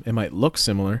OEM. It might look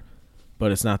similar,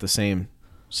 but it's not the same.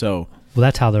 So Well,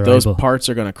 that's how they're those able. parts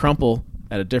are going to crumple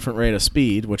at a different rate of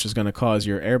speed, which is going to cause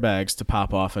your airbags to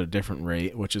pop off at a different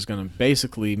rate, which is going to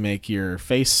basically make your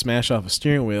face smash off a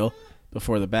steering wheel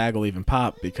before the bag will even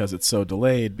pop because it's so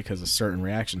delayed because of certain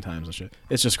reaction times and shit.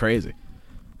 It's just crazy.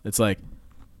 It's like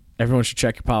everyone should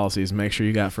check your policies and make sure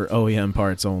you got for OEM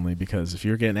parts only, because if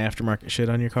you're getting aftermarket shit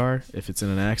on your car, if it's in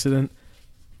an accident,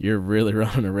 you're really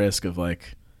running a risk of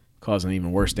like causing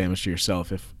even worse damage to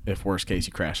yourself if worst case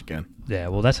you crash again. Yeah,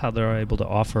 well, that's how they're able to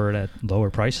offer it at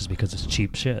lower prices because it's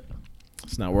cheap shit.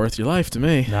 It's not worth your life to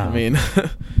me. No. I mean,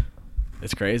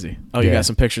 it's crazy. Oh, you Yeah. got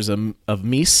some pictures of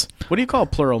meese? What do you call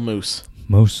plural moose?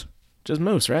 Moose. Just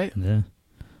moose, right? Yeah.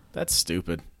 That's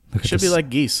stupid. Look It at should be this. like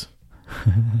geese.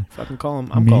 Fucking call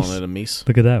them. I'm Meese. calling it a meese.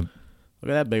 Look at that. Look at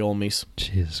that big old meese.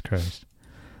 Jesus Christ.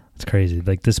 It's crazy.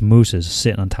 Like this moose is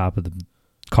sitting on top of the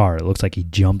car. It looks like he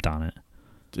jumped on it.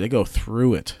 They go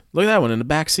through it. Look at that one in the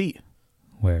back seat.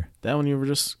 Where? That one you were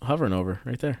just hovering over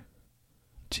right there.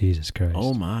 Jesus Christ.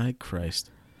 Oh my Christ.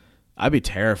 I'd be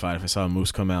terrified if I saw a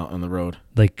moose come out on the road.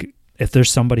 Like if there's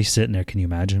somebody sitting there, can you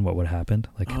imagine what would happen?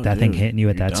 Like Oh, that thing dude, hitting you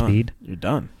at you're that done. speed, You're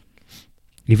done.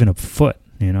 even a foot,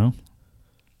 you know?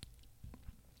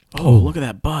 Oh, look at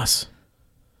that bus.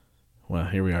 Well,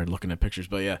 here we are looking at pictures,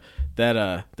 but yeah,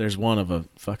 that there's one of a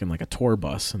fucking like a tour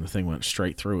bus, and the thing went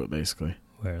straight through it, basically.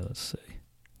 Where, let's see.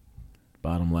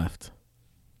 Bottom left.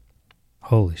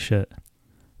 Holy shit.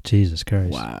 Jesus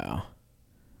Christ. Wow.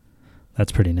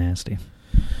 That's pretty nasty.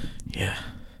 Yeah.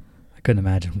 I couldn't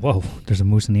imagine. Whoa, there's a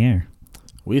moose in the air.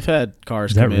 We've had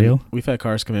cars Is that come in. real? We've had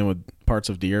cars come in with parts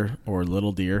of deer or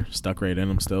little deer stuck right in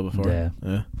them still before.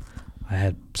 Yeah. I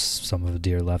had some of the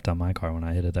deer left on my car when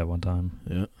I hit it that one time.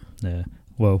 Yeah. Yeah.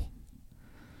 Whoa.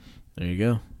 There you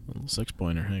go. A little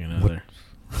 6-pointer hanging out What- there.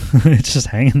 It's just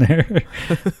hanging there.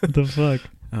 What the fuck?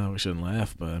 Oh, we shouldn't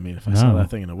laugh, but I mean, if I saw that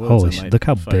thing in the woods, Holy I shit. might Look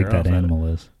how fire big off that at it. animal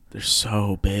is. They're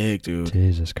so big, dude.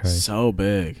 Jesus Christ. So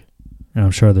big. And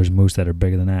I'm sure there's moose that are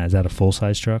bigger than that. Is that a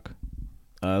full-size truck?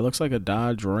 It looks like a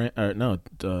Dodge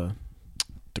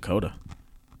Dakota,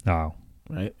 Oh.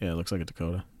 right? Yeah, it looks like a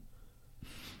Dakota.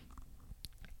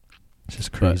 It's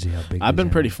just crazy how big I've these been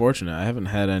pretty animals- fortunate. I haven't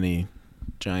had any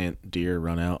giant deer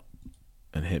run out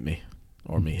and hit me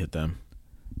or me hit them.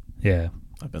 Yeah.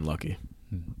 I've been lucky.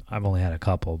 I've only had a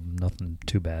couple. Nothing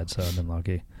too bad, so I've been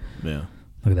lucky. Yeah.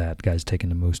 Look at that. Guy's taking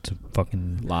the moose to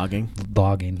fucking Logging.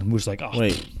 logging. The moose like, oh.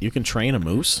 Wait, you can train a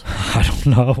moose? I don't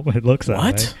know. It looks that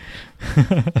What?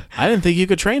 way. I didn't think you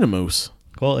could train a moose.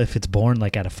 Well, if it's born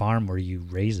like at a farm where you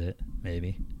raise it,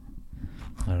 maybe.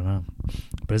 I don't know.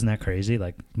 But isn't that crazy?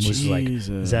 Like, moose is like,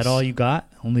 is that all you got?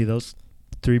 Only those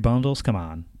 3 bundles? Come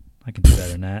on. I can do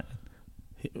better than that.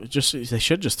 They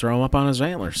should just throw him up on his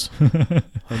antlers and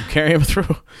carry him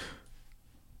through.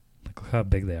 Look how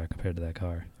big they are compared to that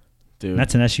car. Dude. And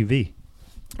that's an SUV.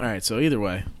 All right, so either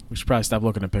way, we should probably stop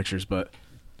looking at pictures, but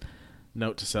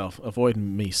note to self, avoid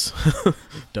meese.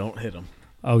 Don't hit them.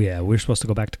 Oh, yeah. We're supposed to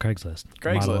go back to Craigslist.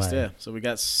 Model Craigslist, A. yeah. So we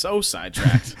got so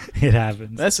sidetracked. It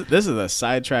happens. This is a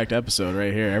sidetracked episode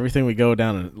right here. Everything we go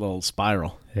down a little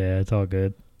spiral. Yeah, it's all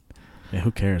good. Yeah, who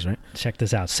cares, right? Check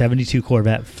this out. 72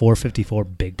 Corvette, 454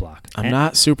 big block. I'm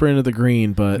not super into the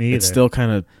green, but Me it either. still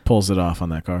kind of pulls it off on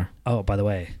that car. Oh, by the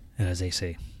way, it has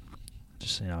AC.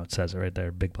 Just, it says it right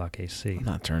there, big block AC. I'm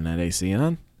not turning that AC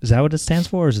on. Is that what it stands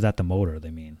for, or is that the motor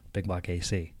they mean? Big block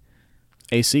AC.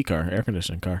 AC car, air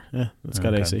conditioning car. Yeah, it's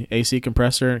got Okay. AC. AC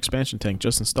compressor and expansion tank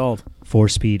just installed.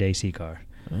 4-speed AC car.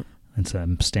 Oh. It's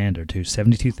standard, too.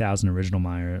 72,000 original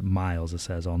miles, it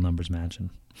says, all numbers matching.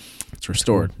 It's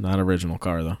restored, not original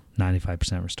car though.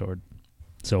 95% restored.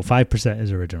 So 5%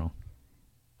 is original.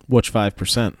 Which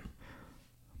 5%?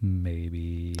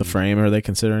 Maybe The frame, are they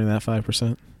considering that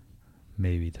 5%?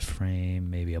 Maybe the frame,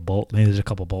 maybe a bolt. Maybe there's a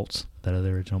couple bolts that are the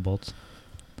original bolts.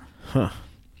 Huh.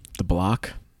 The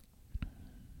block?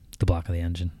 The block of the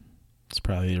engine. It's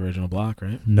probably the original block,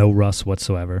 right? No rust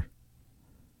whatsoever.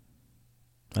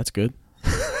 That's good.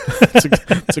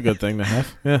 It's a good thing to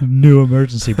have. Yeah. New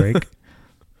emergency brake.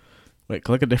 Wait,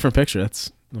 click a different picture. I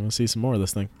want to see some more of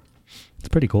this thing. It's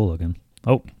pretty cool looking.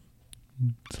 Oh,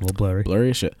 it's a little blurry.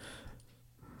 Blurry as shit.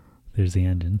 There's the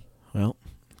engine. Well,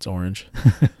 it's orange.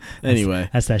 Anyway,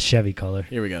 That's that Chevy color.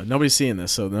 here we go. Nobody's seeing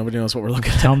this, so nobody knows what we're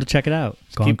looking at. Tell them to check it out.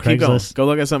 Go on Keep going. Craigslist. Go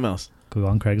look at something else. Go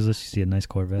on Craigslist. You see a nice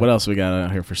Corvette. What else we got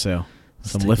out here for sale?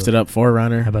 Let's Some take a lifted look. up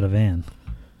 4Runner. How about a van?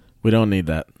 We don't need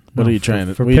that. What No, are you for- trying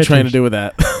to? for What are you trying to pictures. do with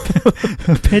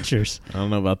that? Pictures. I don't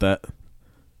know about that.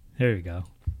 There you go.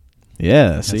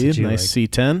 Yeah, That's see, what you nice like.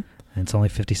 C10, And it's only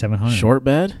 $5,700. short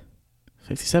bed,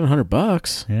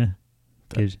 $5,700.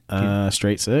 Yeah.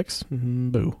 Straight 6.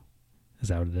 Boo. Is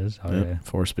that what it is? Oh, Yep, yeah.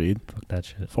 4-speed, Fuck that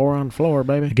shit. 4 on floor,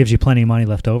 baby. It gives you plenty of money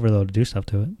left over, though, to do stuff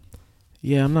to it.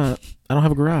 Yeah, I don't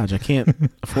have a garage. I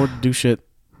can't afford to do shit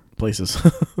places.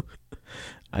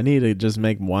 I need to just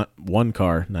make one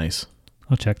car nice.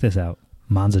 Oh, check this out.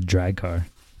 Monza drag car.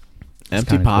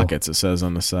 Empty kinda cool. pockets, it says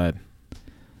on the side.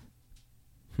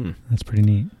 That's pretty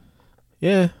neat.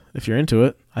 Yeah, if you're into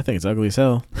it. I think it's ugly as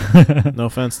hell. No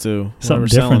offense to Something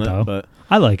whoever's selling different, though. it, but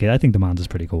I like it. I think the Monza's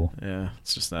pretty cool. yeah,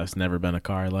 it's just that's never been a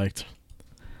car I liked.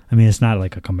 I mean, it's not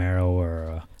like a Camaro or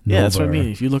a Yeah, that's what I Nova or-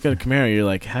 mean. If you look at a Camaro, you're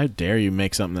like, how dare you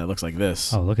make something that looks like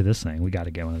this? Oh, look at this thing. We got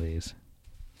to get one of these.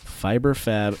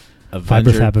 Fiberfab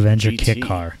Avenger Fiberfab Avenger GT. kit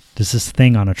car. There's this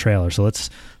thing on a trailer. So let's,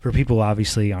 for people who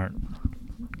obviously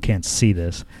can't see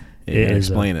this. Yeah, It is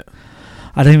explain it.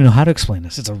 I don't even know how to explain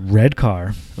this. It's a red car.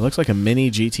 It looks like a mini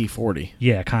GT40,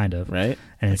 Yeah, kind of. right?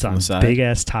 And Like it's from on the side? big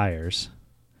ass tires.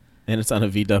 And it's on a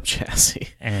V-dub chassis.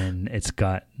 And it's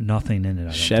got nothing in it. I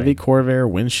don't Chevy think. Corvair,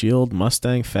 windshield,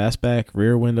 Mustang, fastback,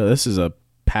 rear window. This is a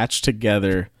patched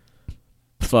together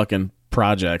fucking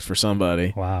project for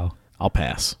somebody. Wow. I'll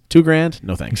pass. $2,000?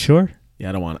 No You thanks. sure? Yeah,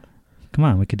 I don't want it. Come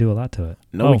on, we could do a lot to it.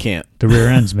 No, we can't. The rear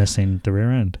end's missing. The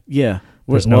rear end. Yeah.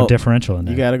 There's no differential in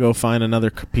there. You got to go find another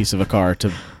piece of a car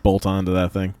to bolt onto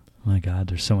that thing. Oh my God,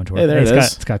 there's so much work. Hey, there it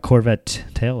is. It's got Corvette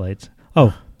taillights.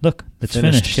 Oh, look, it's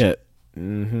finished. Kit.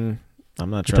 Mm-hmm. I'm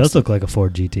not It trusting. does look like a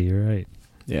Ford GT. You're right.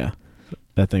 Yeah.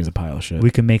 That thing's a pile of shit.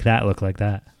 We can make that look like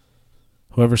that.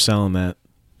 Whoever's selling that,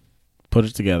 put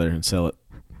it together and sell it.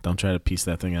 Don't try to piece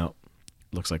that thing out.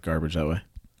 Looks like garbage that way.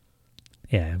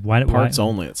 Yeah. Parts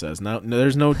only, it says. Now,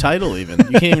 there's no title even. You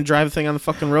can't even drive the thing on the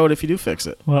fucking road if you do fix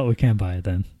it. Well, we can't buy it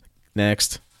then.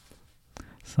 Next.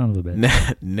 Son of a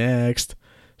bitch. Next.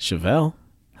 Chevelle.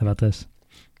 How about this?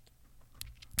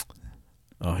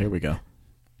 Oh, here we go.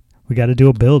 We got to do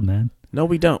a build, man. No,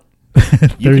 we don't.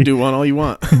 You can do one all you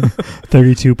want.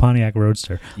 32 Pontiac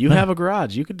Roadster. You have a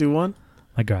garage. You could do one.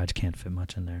 My garage can't fit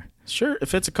much in there. Sure,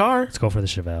 if it's a car. Let's go for the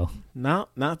Chevelle. No,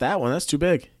 not that one. That's too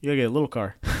big. You gotta get a little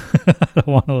car. I don't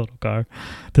want a little car.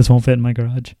 This won't fit in my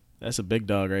garage. That's a big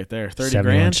dog right there. 30 71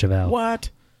 grand. Chevelle. What?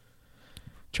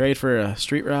 Trade for a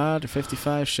street rod, a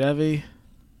 55 Chevy,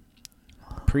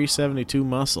 pre-72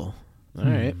 muscle. All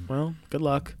right. Well, good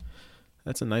luck.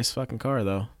 That's a nice fucking car,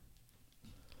 though.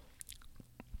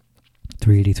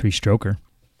 383 stroker,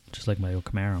 just like my old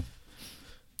Camaro.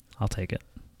 I'll take it.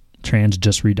 Trans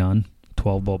just redone.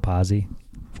 12-bolt posi.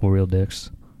 4-wheel dicks.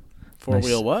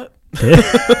 Four-wheel what?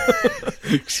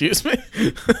 Excuse me?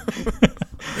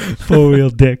 4-wheel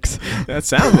dicks. That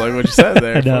sounds like what you said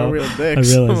there. I know. 4-wheel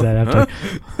dicks. I realized that after.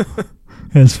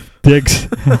 Has dicks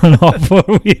on all 4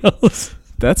 wheels.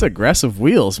 That's aggressive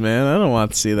wheels, man. I don't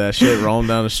want to see that shit rolling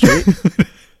down the street.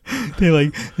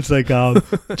 It's like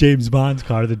James Bond's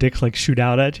car. The dicks like shoot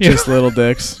out at you. Just little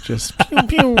dicks. Just pew,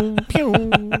 pew,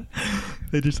 pew.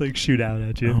 They just like shoot out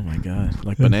at you. Oh, my God.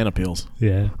 Like banana peels.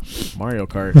 Yeah. Mario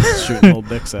Kart. Shooting little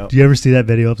dicks out. Do you ever see that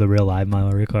video of the real live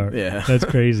Mario Kart? Yeah. That's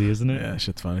crazy, isn't it? Yeah,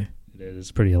 shit's funny. It is.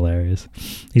 It's pretty hilarious.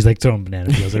 He's like throwing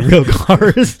banana peels at real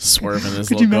cars. Swerving his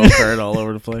Could little you go-kart all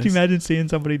over the place. Could you imagine seeing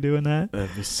somebody doing that?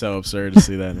 That'd be so absurd to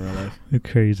see that in real life. It's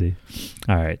crazy.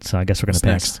 All right, so I guess we're going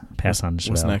What's to pass on the Chevelle.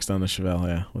 What's next on the Chevelle?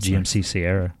 Yeah. What's GMC next?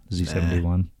 Sierra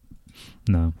Z71.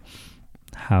 No.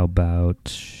 How about,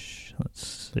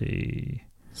 let's see,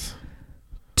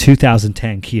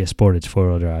 2010 Kia Sportage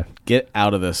 4-wheel drive. Get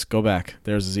out of this. Go back.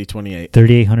 There's a Z28.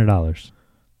 $3,800.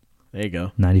 There you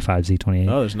go. 95 Z28.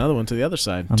 Oh, there's another one to the other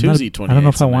side. I'm Two not- Z28. I don't know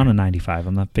if I want a 95.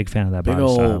 I'm not a big fan of that big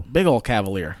body style. old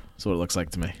Cavalier. That's what it looks like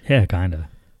to me. Yeah, kind of.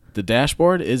 The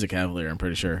dashboard is a Cavalier, I'm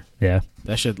pretty sure. Yeah.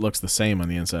 That shit looks the same on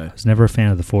the I inside. was never a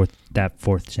fan of the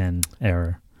fourth gen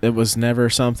era. It was never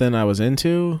something I was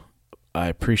into. I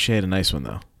appreciate a nice one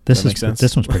though. This make sense?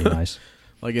 This one's pretty nice.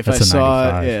 Like if That's I a saw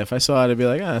 95. it, if I saw it, I'd be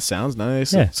like, that sounds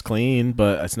nice. Yeah. It's clean,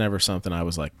 but it's never something I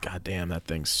was like, God damn, that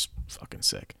thing's fucking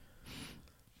sick.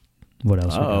 What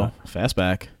else? we Oh, got?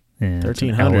 fastback. Yeah, it's an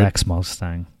 1300. LX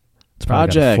Mustang. It's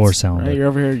probably got a Project. 4-cylinder. Right, you're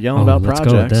over here yelling Oh, about let's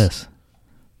projects. go with this.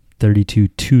 32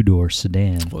 two-door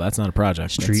sedan. Well, that's not a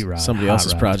project. Street That's rod, somebody hot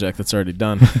else's rod. project that's already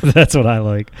done. That's what I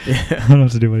like. Yeah. I don't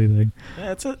have to do anything.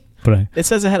 That's it. But It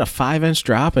says it had a 5-inch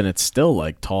drop, and it's still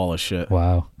like tall as shit.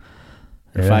 wow.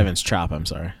 Or Yeah. 5-inch chop. I'm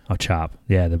sorry. Oh, chop.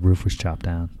 Yeah, the roof was chopped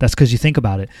down. That's because you think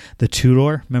about it. The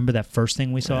two-door, remember that first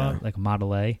thing we saw? Yeah. Like a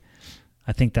Model A?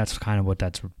 I think that's kind of what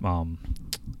that's...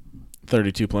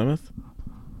 32 Plymouth.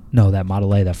 No, that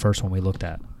Model A, that first one we looked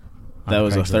at. on That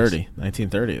was a Craigslist. 30.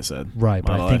 1930. It said. Right,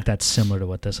 but Model I think A. that's similar to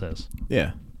what this is.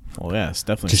 Yeah. Well, yeah, it's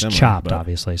definitely Just similar. chopped, but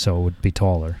obviously, so it would be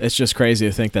taller. It's just crazy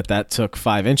to think that took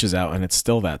 5 inches out, and it's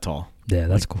still that tall. Yeah,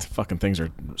 that's Like, cool. Fucking things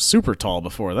are super tall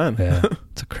before then. Yeah,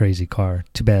 it's a crazy car.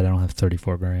 Too bad I don't have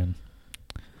 34 grand.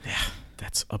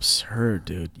 That's absurd,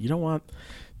 dude. You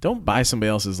don't buy somebody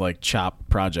else's like chop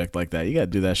project like that. You got to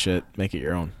do that shit. Make it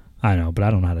your own. I know, but I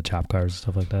don't know how to chop cars and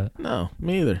stuff like that. No,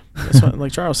 me either. That's what,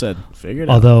 like Charles said, figure it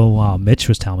out. Although Mitch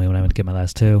was telling me when I went to get my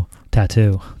last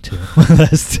tattoo,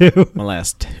 My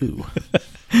last two.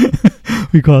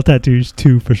 we call tattoos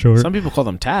two for short. Some people call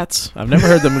them tats. I've never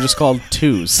heard them just called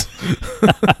twos.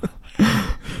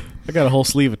 I got a whole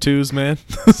sleeve of twos, man.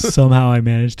 Somehow I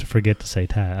managed to forget to say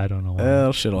tat. I don't know why.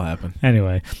 Well, shit'll happen.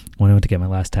 Anyway, when I went to get my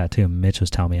last tattoo, Mitch was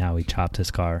telling me how he chopped his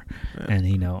car, Yeah. and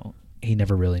he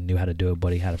never really knew how to do it,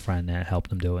 but he had a friend that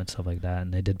helped him do it and stuff like that,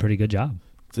 and they did a pretty good job.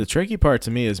 The tricky part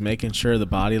to me is making sure the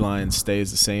body line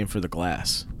stays the same for the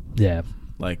glass. Yeah.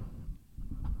 Like,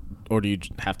 or do you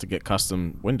have to get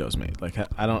custom windows made? Like,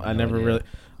 I No never idea. really.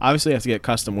 Obviously, I have to get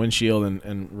custom windshield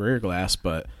and rear glass,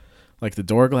 but like the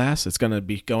door glass, it's going to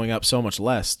be going up so much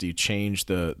less. Do you change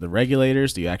the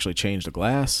regulators? Do you actually change the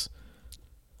glass?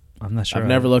 I'm not sure. I've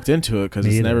never looked into it because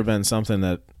Me it's either. never been something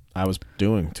that I was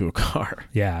doing to a car.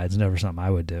 Yeah, it's never something I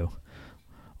would do,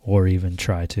 or even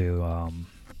try to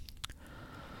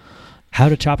How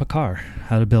to chop a car.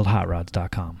 How to build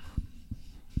hotrods.com.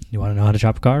 You want to know how to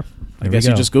chop a car? I guess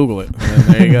you just Google it. And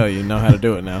then there you go. You know how to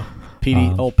do it now.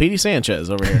 Petey Sanchez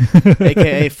over here,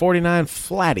 a.k.a. 49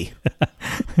 Flatty.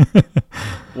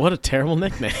 What a terrible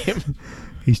nickname.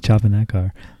 He's chopping that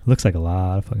car. It looks like a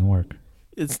lot of fucking work.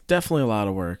 It's definitely a lot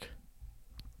of work.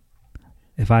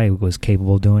 If I was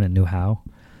capable of doing it and knew how,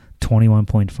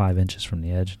 21.5 inches from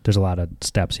the edge. There's a lot of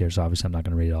steps here, so obviously I'm not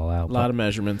going to read it all out. A lot of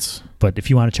measurements. But if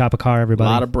you want to chop a car, everybody,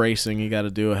 A lot of bracing you got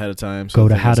to do ahead of time. go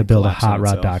to it doesn't collapse on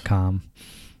itself. howtobuildahotrod.com.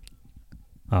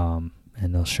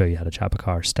 And they'll show you how to chop a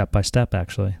car step by step,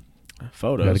 actually.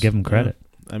 Photos. You got to give them credit.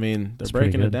 Yeah. I mean, they're It's pretty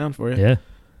breaking it good. down for you. Yeah.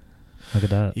 Look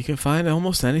at that. You can find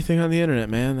almost anything on the internet,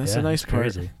 man. That's Yeah, the nice it's part.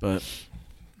 crazy. But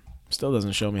still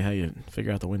doesn't show me how you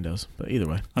figure out the windows. But either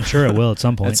way. I'm sure it will at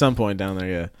some point. At some point down there,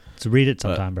 yeah. So read it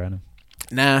sometime, Brandon.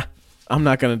 Nah, I'm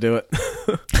not going to do it.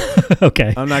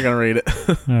 Okay. I'm not going to read it.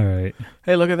 All right.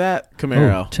 Hey, look at that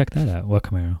Camaro. Oh, check that out. What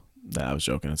Camaro? Nah, I was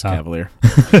joking. It's a Oh. Cavalier.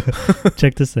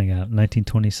 Check this thing out.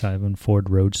 1927 Ford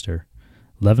Roadster.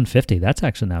 1150. That's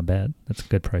actually not bad. That's a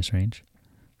good price range.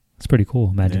 It's pretty cool.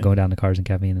 Imagine Yeah. going down to Cars and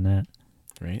Caffeine and that.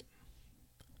 Right?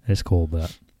 It's cool,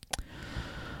 but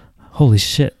holy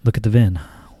shit! Look at the VIN.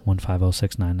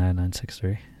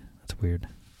 150699963. That's weird.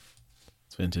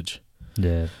 It's vintage.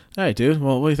 Yeah. All right, dude.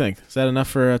 Well, what do you think? Is that enough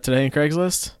for today in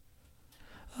Craigslist?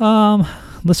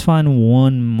 Let's find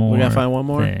one more. We got to find one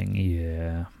more? thing.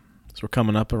 Yeah. So we're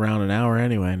coming up around an hour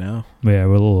anyway now. Yeah,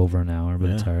 we're a little over an hour, but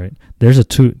it's Yeah. all right. There's a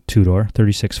two-door,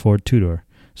 36 Ford two-door.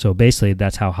 So basically,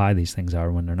 that's how high these things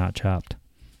are when they're not chopped.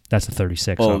 That's a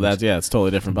 36. Oh, obviously. that's, yeah, it's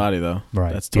totally different body, though.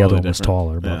 Right. That's The totally other one was different.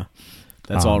 taller, but Yeah.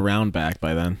 That's all round back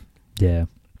by then. yeah.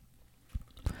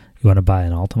 You want to buy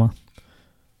an Altima?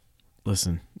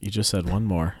 Listen, you just said one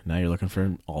more. Now you're looking for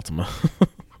an Altima.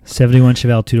 71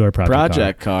 Chevelle two-door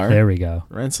Project car. There we go.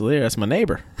 Rensselaer. That's my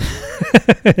neighbor.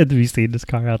 Have you seen this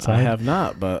car outside? I have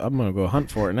not, but I'm going to go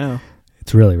hunt for it now.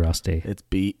 It's really rusty. It's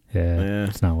beat. Yeah, Yeah.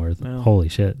 it's not worth it. Well. Holy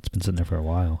shit, it's been sitting there for a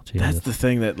while. Jesus. That's the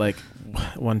thing that, like,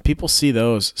 when people see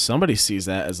those, somebody sees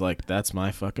that as, like, that's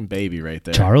my fucking baby right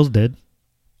there. Charles did.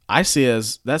 I see it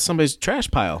as that's somebody's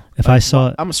trash pile. If I saw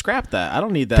I'm going to scrap that. I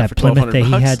don't need that for Plymouth $1,200. that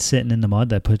he had sitting in the mud,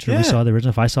 that picture we Yeah. saw, the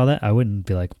original, if I saw that, I wouldn't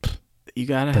be like, "Pfft." You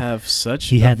got to But have such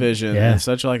he a had- vision yeah. and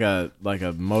such like a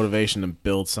motivation to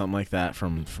build something like that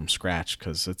from scratch,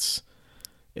 because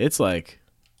it's like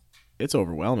it's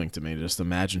overwhelming to me to just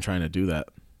imagine trying to do that.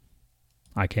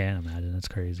 I can't imagine. It's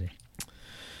crazy.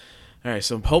 All right,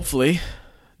 so hopefully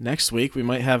next week we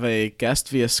might have a guest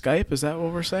via Skype. Is that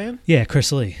what we're saying? Yeah,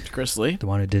 Chris Lee, Chris Lee. the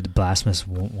one who did Blasphemous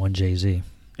 1JZ.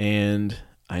 And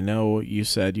I know you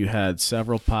said you had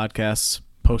several podcasts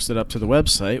posted up to the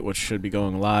website, which should be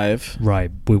going live. Right.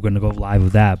 We're going to go live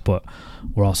with that, but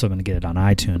we're also going to get it on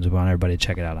iTunes. We want everybody to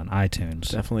check it out on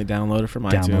iTunes. Definitely download it from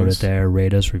iTunes. Download it there,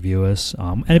 rate us, review us,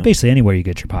 and basically anywhere you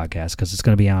get your podcast, because it's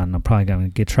going to be on. I'm probably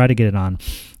going to try to get it on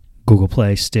Google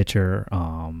Play, Stitcher,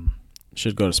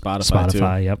 Should go to Spotify too.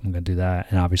 Yep, I'm going to do that,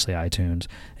 and obviously iTunes,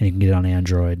 and you can get it on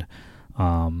Android.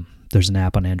 There's an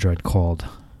app on Android called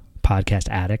Podcast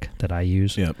Addict that I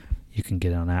use. Yep. You can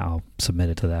get it on that. I'll submit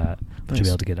it to that. But Nice. you'll be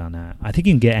able to get it on that. I think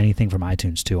you can get anything from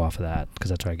iTunes too off of that, because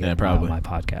that's where I get Yeah, all probably. my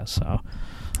podcasts. So,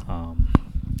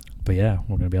 but yeah,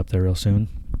 we're going to be up there real soon.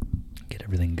 Get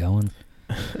everything going.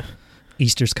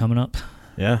 Easter's coming up.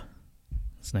 Yeah.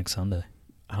 It's next Sunday.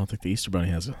 I don't think the Easter Bunny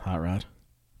has a hot rod.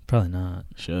 Probably not.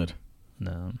 Should.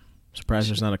 No. Surprised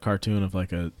there's not a cartoon of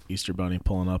like a Easter Bunny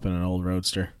pulling up in an old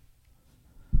roadster,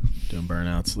 doing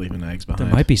burnouts, leaving eggs behind.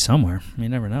 There might be somewhere. You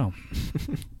never know.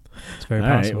 It's very All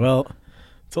right. possible. Well,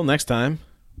 until next time,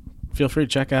 feel free to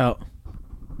check out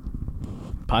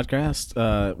podcast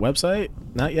website.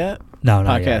 Not yet. no,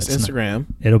 not yet. Podcast It's not- Instagram.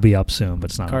 it'll be up soon, but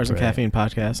it's not. Cars up and today. Caffeine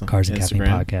podcast. On Cars and Instagram.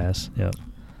 Caffeine podcast. Yep.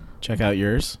 Check out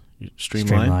yours.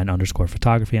 Streamline.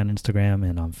 Streamline_photography on Instagram,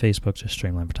 and on Facebook, just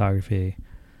Streamline Photography.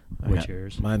 What's Okay.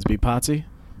 yours? Mine's B Potsy.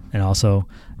 And also,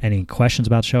 any questions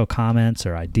about the show, comments,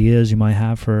 or ideas you might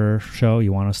have for a show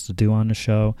you want us to do on the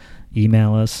show,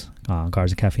 email us on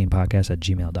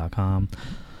carsandcaffeinepodcast@gmail.com.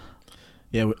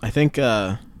 Yeah, I think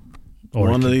Or one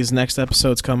you of can- these next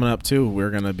episodes coming up too.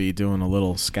 We're gonna be doing a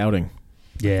little scouting. I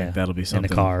Yeah, think that'll be in something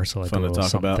the car. So like fun a to little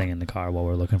talk about. something in the car while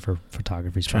we're looking for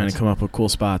photography spots. Trying to come up with cool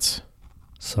spots,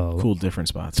 So cool different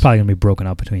spots. it's probably gonna be broken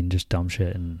up between just dumb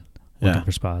shit and looking Yeah.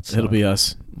 for spots. It'll so. be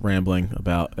us rambling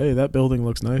about, hey, that building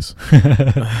looks nice.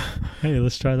 Hey,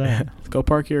 let's try that. Go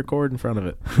park your Accord in front of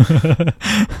it.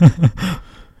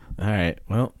 All right.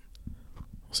 Well,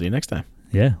 we'll see you next time.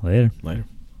 Yeah, later. Later.